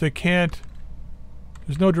 Because they can't...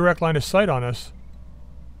 There's no direct line of sight on us.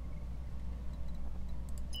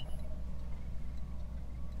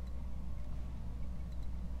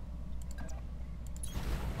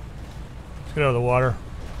 Let's get out of the water.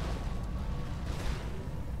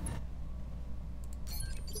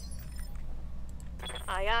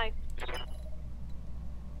 Aye, aye.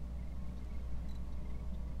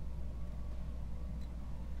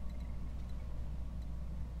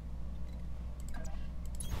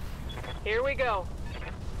 Here we go.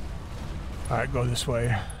 Alright, go this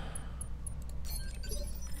way.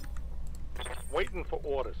 Waiting for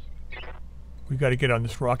orders. We gotta get on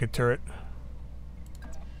this rocket turret.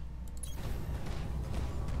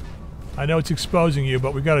 I know it's exposing you,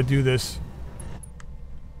 but we gotta do this.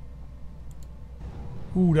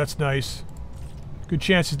 Ooh, that's nice. Good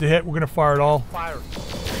chances to hit. We're gonna fire it all. Fire.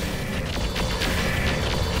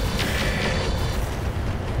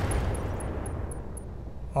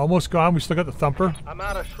 Almost gone. We still got the thumper. I'm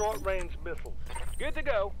out of short-range missiles. Good to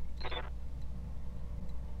go.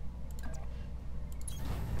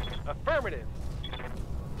 Affirmative.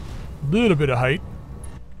 Little bit of height.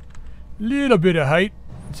 Little bit of height.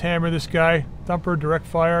 Let's hammer this guy. Thumper, direct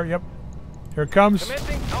fire. Yep. Here it comes.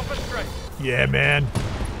 Commencing Alpha Strike. Yeah, man.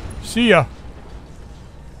 See ya.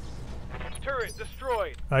 Turret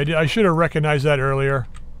destroyed. I should have recognized that earlier.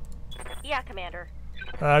 Yeah, Commander.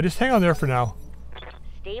 Just hang on there for now.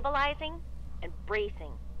 Stabilizing and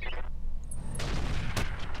bracing.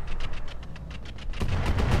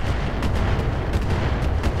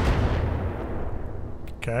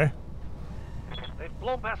 Okay. They've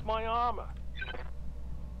blown past my armor.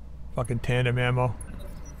 Fucking tandem ammo.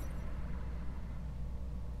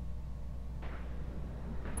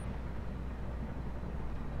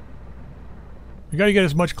 We gotta get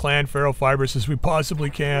as much clan ferrofibers as we possibly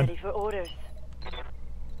can. Ready for orders.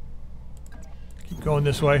 Keep going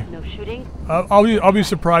this way. No shooting. I'll be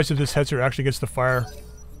surprised if this Hetzer actually gets the fire.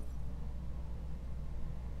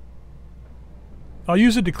 I'll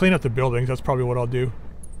use it to clean up the buildings. That's probably what I'll do.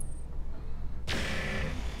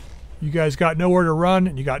 You guys got nowhere to run,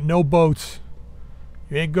 and you got no boats.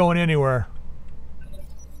 You ain't going anywhere.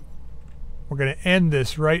 We're gonna end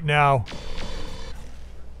this right now.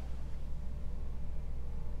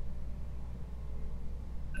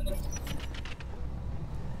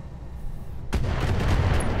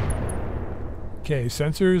 Okay,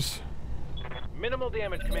 sensors. Minimal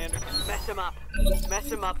damage, Commander. Mess him up. Mess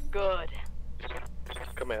him up good.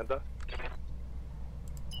 Commander.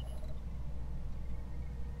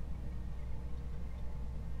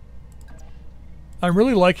 I'm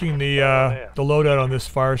really liking the loadout on this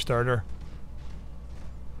fire starter.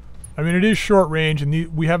 I mean, it is short range,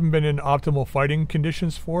 and we haven't been in optimal fighting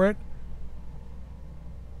conditions for it.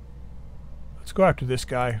 Let's go after this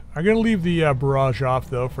guy. I'm gonna leave the barrage off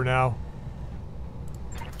though for now.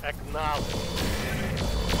 Acknowledge.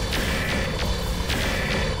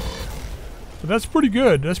 But that's pretty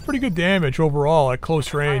good. That's pretty good damage overall at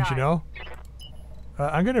close range, you know?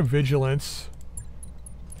 I'm gonna vigilance.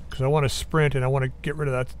 Because I want to sprint and I want to get rid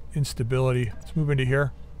of that instability. Let's move into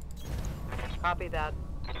here. Copy that.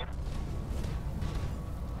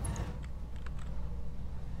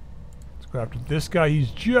 Let's go after this guy.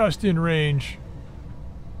 He's just in range.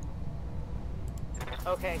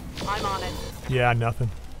 Okay, I'm on it. Yeah, nothing.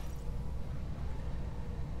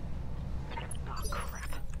 Oh, crap.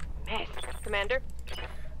 Miss. Commander?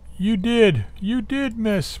 You did. You did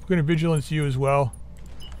miss. We're going to vigilance you as well.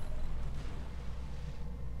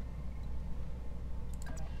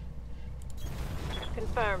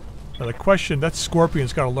 confirmed. Now the question, that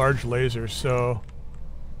Scorpion's got a large laser, so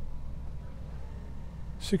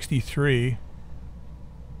 63,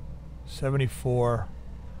 74.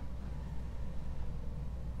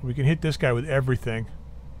 We can hit this guy with everything.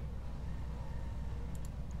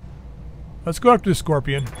 Let's go after the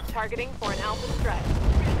Scorpion. Targeting for an alpha strike.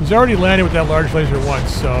 He's already landed with that large laser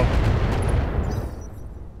once, so...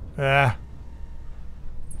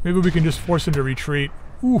 Maybe we can just force him to retreat.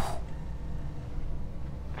 Ooh.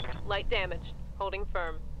 Light damage. Holding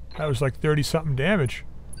firm. That was like 30-something damage.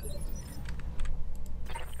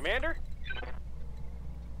 Commander?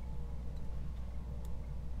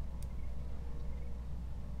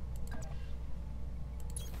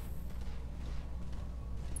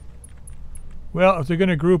 Well, if they're going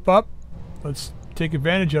to group up, let's take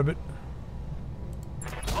advantage of it.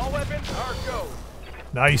 All weapons are go.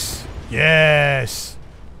 Nice. Yes.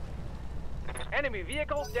 Enemy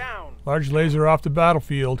vehicle down. Large laser off the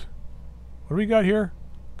battlefield. What do we got here?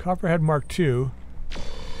 Copperhead Mark II.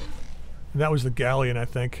 And that was the Galleon, I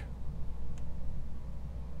think.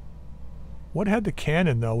 What had the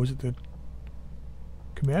cannon, though? Was it the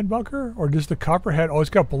command bunker? Or just the Copperhead? Oh, it's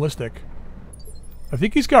got ballistic. I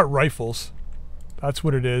think he's got rifles. That's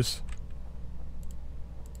what it is.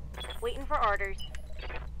 Waiting for orders.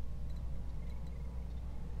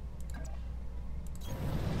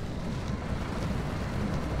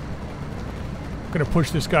 I'm gonna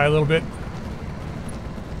push this guy a little bit.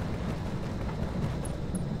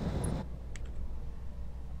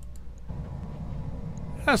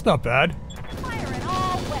 That's not bad. Fire at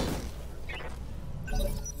all weapons.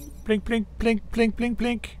 Blink, blink, blink, blink, blink,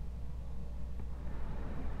 blink.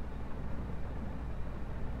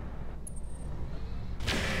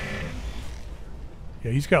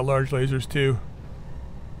 Yeah, he's got large lasers too.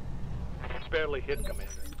 Barely hit,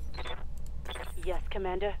 Commander. Yes,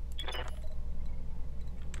 Commander.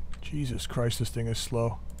 Jesus Christ, this thing is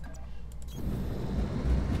slow.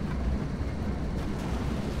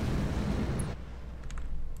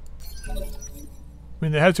 I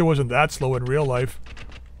mean, the Hetzer wasn't that slow in real life.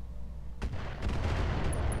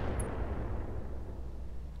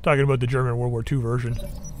 Talking about the German World War II version.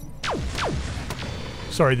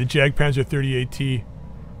 Sorry, the Jagdpanzer 38T.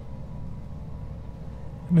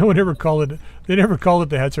 No one ever called it. They never called it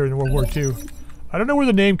the Hetzer in World War II. I don't know where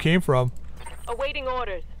the name came from. Awaiting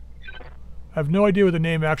orders. I have no idea where the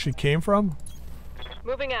name actually came from.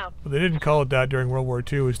 Moving out. But they didn't call it that during World War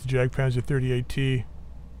II. It was the Jagdpanzer 38T.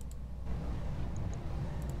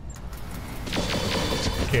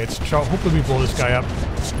 Okay, it's hopefully we blow this guy up.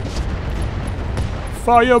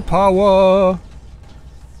 Firepower!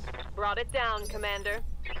 Brought it down, Commander.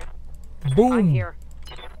 Boom! I'm here.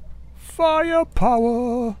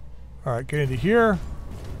 Firepower! Alright, get into here.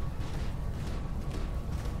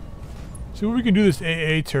 See what we can do this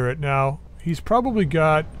AA turret now. He's probably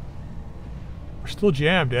got... We're still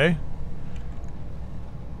jammed, eh?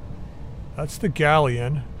 That's the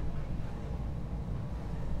Galleon.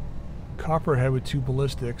 Copperhead with 2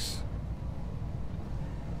 ballistics.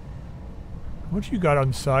 How much you got on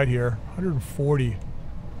the side here? 140.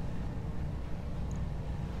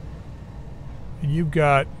 And you've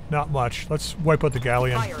got not much. Let's wipe out the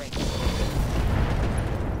Galleon. Firing.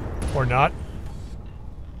 Or not.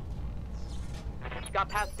 Got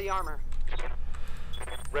past the armor.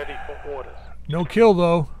 Ready for orders. No kill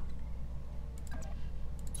though.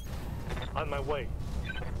 On my way.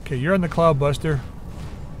 Okay, you're on the Cloudbuster.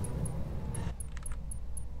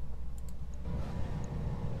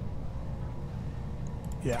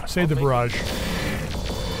 Yeah, save the barrage.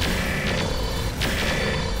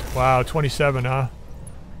 Wow, 27, huh?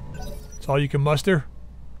 That's all you can muster?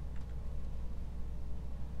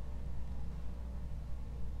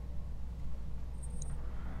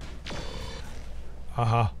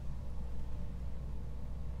 Uh-huh.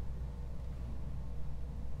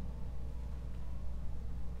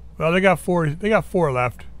 Well, they got four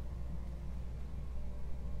left.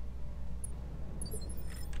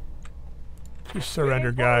 Just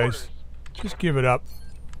surrender, guys. Just give it up.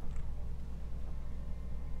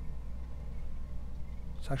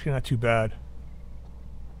 It's actually not too bad.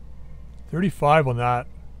 35 on that.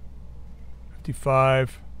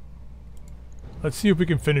 55. Let's see if we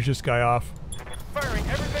can finish this guy off. Firing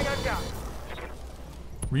everything I've got.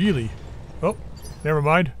 Really? Oh, never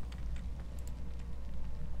mind.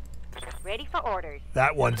 Ready for orders.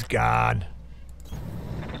 That one's gone.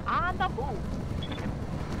 On the move.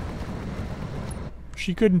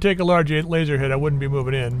 She couldn't take a large laser hit, I wouldn't be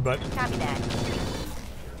moving in, but Copy that.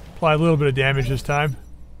 apply a little bit of damage this time.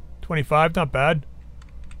 25, not bad.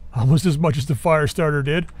 Almost as much as the fire starter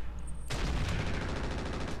did.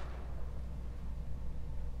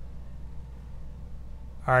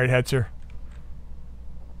 Alright, Hetzer.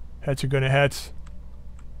 Hetzer gonna Hetz.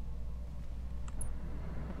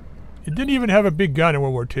 It didn't even have a big gun in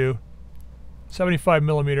World War II. 75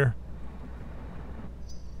 millimeter.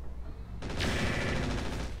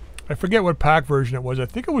 I forget what pack version it was. I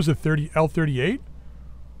think it was a L38.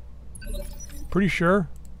 Pretty sure.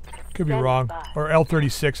 Could be wrong. Or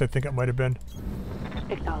L36, I think it might have been.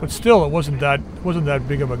 But still, it wasn't that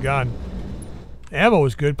big of a gun. Ammo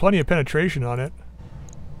was good. Plenty of penetration on it.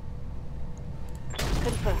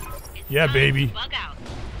 Yeah, baby. Bug out.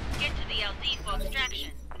 Get to the LZ for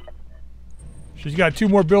extraction. She's got 2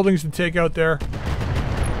 more buildings to take out there.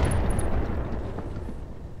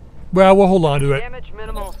 Well, we'll hold on to it. Damage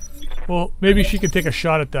minimal. Well, maybe she could take a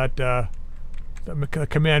shot at that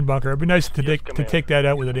command bunker. It'd be nice to take that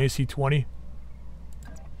out with an AC-20.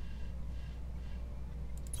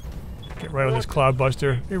 Get right on this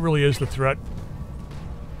Cloudbuster. It really is the threat.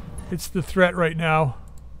 It's the threat right now.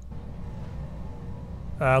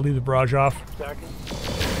 Leave the barrage off.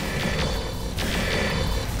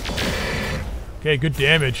 Okay, good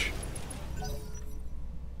damage.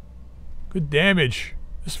 Good damage.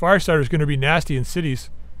 This Firestarter is going to be nasty in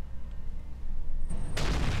cities.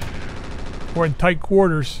 Or in tight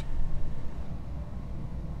quarters.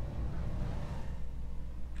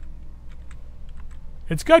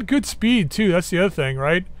 It's got good speed too, that's the other thing,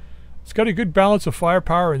 right? It's got a good balance of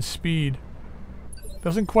firepower and speed.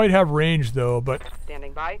 Doesn't quite have range though, but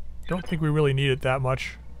Standing by. don't think we really need it that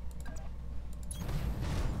much.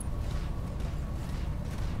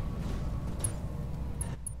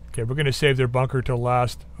 Okay, we're gonna save their bunker till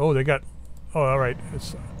last. Oh, they got... Oh, alright.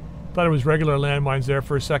 Thought it was regular landmines there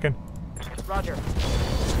for a second. Roger.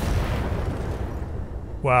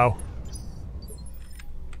 Wow.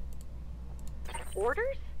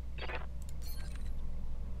 Orders?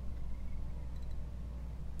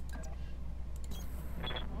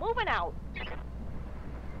 Moving out.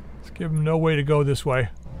 Let's give them no way to go this way.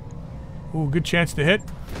 Ooh, good chance to hit.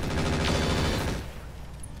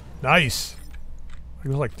 Nice. It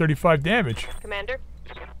was like 35 damage. Commander?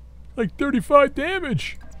 Like 35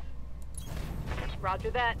 damage. Roger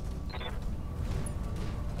that.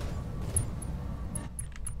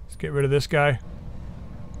 Let's get rid of this guy.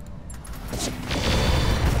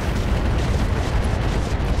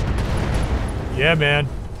 Yeah, man.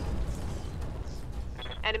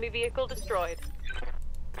 Enemy vehicle destroyed.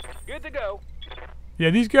 Good to go. Yeah,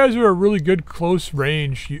 these guys are a really good close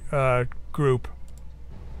range group.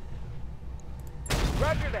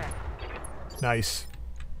 Roger that. Nice.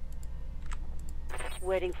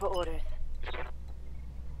 Waiting for orders.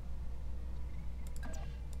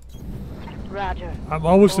 Roger. I'm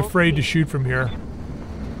almost afraid to shoot from here.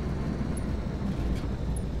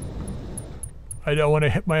 I don't want to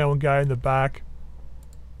hit my own guy in the back.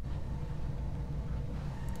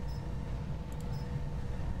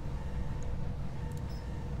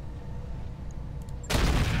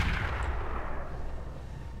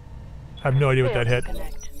 I have no idea what that hit.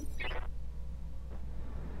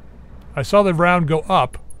 I saw the round go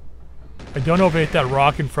up. I don't know if it hit that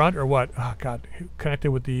rock in front or what. Oh god,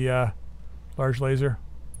 connected with the large laser.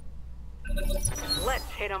 Let's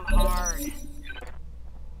hit him hard.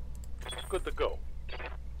 Good to go.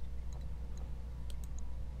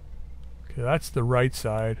 Okay, that's the right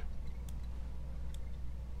side.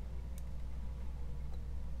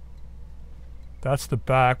 That's the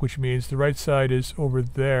back, which means the right side is over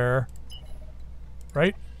there.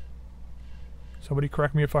 Right? Somebody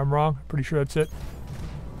correct me if I'm wrong. I'm pretty sure that's it.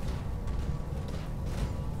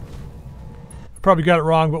 I probably got it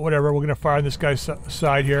wrong, but whatever. We're going to fire on this guy's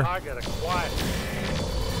side here. I got a quiet.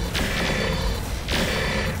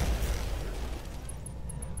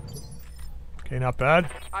 Okay, not bad.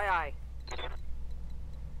 Aye, aye.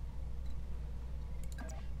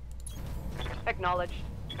 Acknowledged.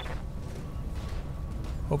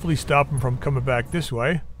 Hopefully stop him from coming back this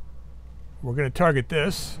way. We're going to target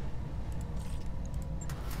this.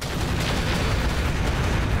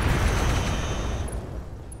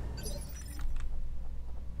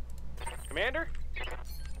 Commander?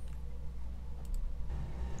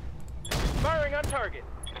 Firing on target.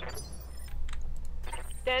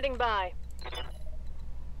 Standing by.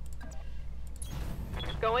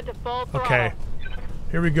 Going to full throttle. Okay.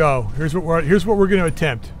 Here we go. Here's what we're going to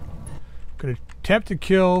attempt. Going to attempt to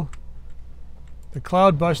kill the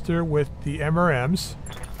Cloudbuster with the MRMs.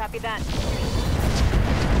 Copy that.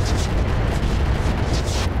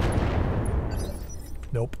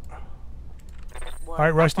 Nope.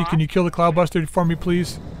 Alright, Rusty, can you kill the Cloudbuster for me,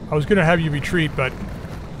 please? I was going to have you retreat, but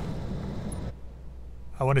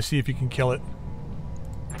I want to see if you can kill it.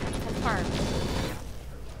 Confirmed.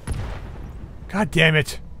 God damn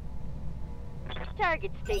it.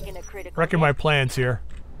 Target's taking a critical Wrecking my plans here.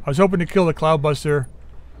 I was hoping to kill the Cloudbuster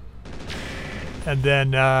and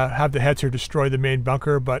then have the Hetzer destroy the main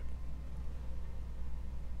bunker, but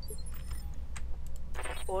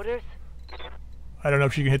Orders? I don't know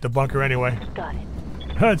if she can hit the bunker anyway. Got it.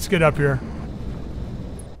 Let's get up here.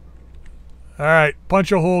 Alright,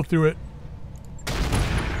 punch a hole through it.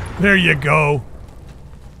 There you go.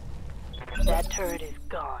 That turret is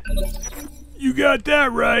gone. You got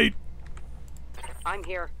that right. I'm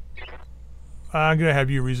here. I'm going to have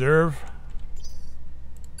you reserve.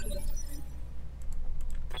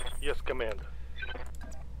 Yes, Commander.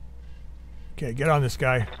 Okay, get on this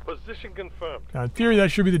guy. Position confirmed. Now, in theory,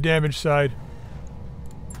 that should be the damage side.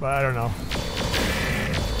 But I don't know.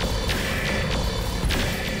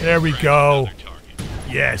 There we go. Another target.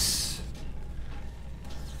 Yes.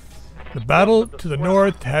 The battle to the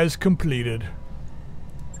north has completed.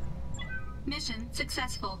 Mission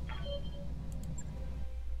successful.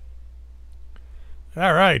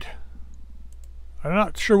 All right. I'm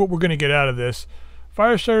not sure what we're going to get out of this.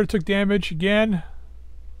 Firestarter took damage again.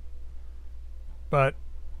 But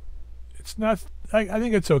it's not... I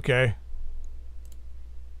think it's okay.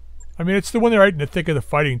 I mean, it's the one right in the thick of the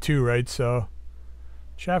fighting too, right? So,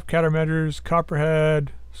 shaft countermeasures,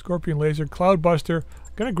 copperhead, scorpion laser, cloudbuster.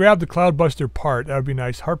 I'm going to grab the cloudbuster part. That would be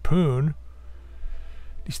nice. Harpoon.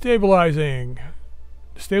 Destabilizing.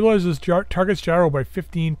 Stabilizes target's gyro by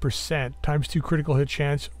 15%. Times 2 critical hit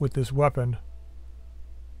chance with this weapon.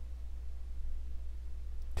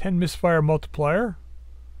 10 misfire multiplier.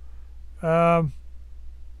 Can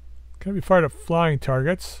be fired at flying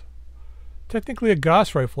targets. Technically a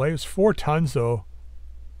Gauss rifle. It's 4 tons though.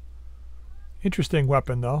 Interesting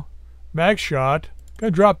weapon though. Mag shot. Gonna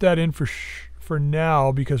drop that in for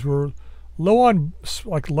now because we're low on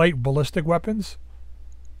like light ballistic weapons.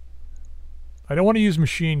 I don't want to use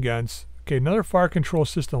machine guns. Okay, another fire control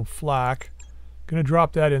system flak. Gonna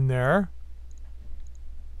drop that in there.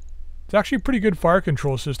 It's actually a pretty good fire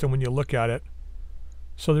control system when you look at it.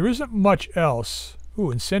 So there isn't much else.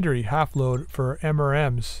 Ooh, incendiary half load for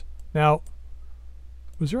MRMs. Now,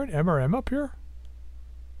 was there an MRM up here?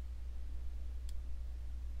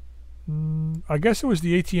 I guess it was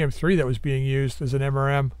the ATM-3 that was being used as an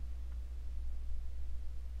MRM.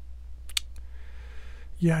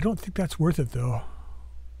 Yeah, I don't think that's worth it though.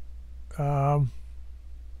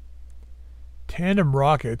 Tandem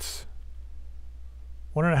rockets.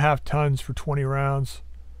 1.5 tons for 20 rounds.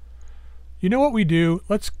 You know what we do?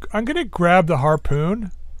 I'm going to grab the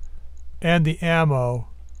harpoon and the ammo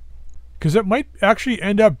because it might actually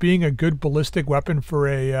end up being a good ballistic weapon for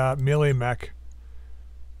a melee mech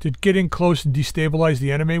to get in close and destabilize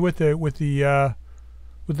the enemy with the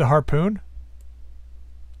harpoon.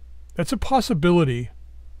 That's a possibility.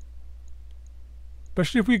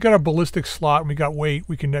 Especially if we got a ballistic slot and we got weight,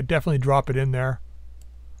 we can definitely drop it in there.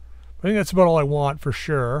 I think that's about all I want for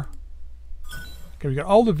sure. Okay, we got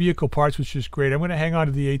all the vehicle parts, which is great. I'm going to hang on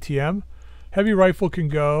to the ATM. Heavy rifle can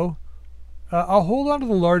go. I'll hold on to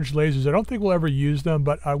the large lasers. I don't think we'll ever use them,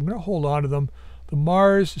 but I'm going to hold on to them. The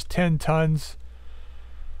Mars is 10 tons.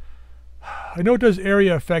 I know it does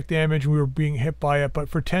area effect damage when we were being hit by it, but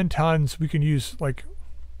for 10 tons, we can use like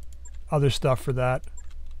other stuff for that.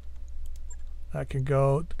 That can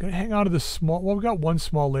go. Going to hang on to the small. Well, we got one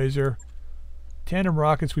small laser. Tandem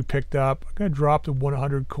rockets we picked up. I'm going to drop the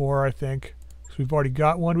 100 core, I think. So we've already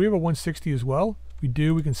got one. Do we have a 160 as well? We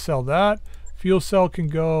do. We can sell that. Fuel cell can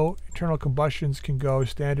go. Internal combustions can go.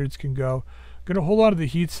 Standards can go. Going to hold on to the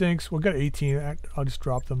heat sinks. We've got 18. I'll just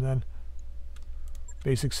drop them then.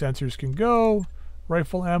 Basic sensors can go.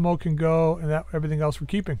 Rifle ammo can go. And that everything else we're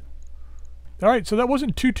keeping. All right, so that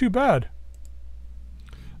wasn't too bad.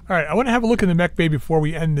 All right, I want to have a look in the mech bay before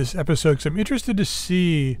we end this episode because I'm interested to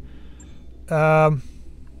see. So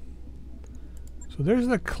there's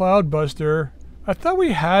the Cloudbuster. I thought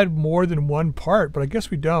we had more than one part, but I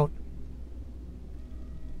guess we don't.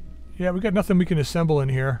 Yeah, we got nothing we can assemble in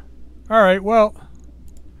here. All right, well,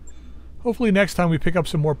 hopefully next time we pick up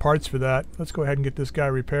some more parts for that. Let's go ahead and get this guy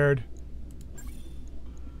repaired.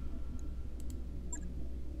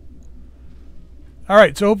 All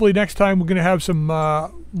right, so hopefully next time we're going to have some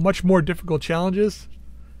much more difficult challenges.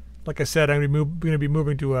 Like I said, I'm going to be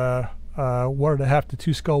moving to a 1.5 to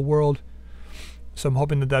 2 skull world. So I'm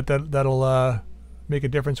hoping that'll make a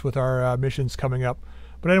difference with our missions coming up.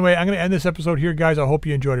 But anyway, I'm going to end this episode here, guys. I hope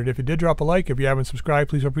you enjoyed it. If you did, drop a like. If you haven't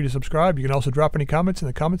subscribed, please feel free to subscribe. You can also drop any comments in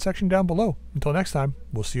the comment section down below. Until next time,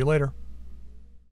 we'll see you later.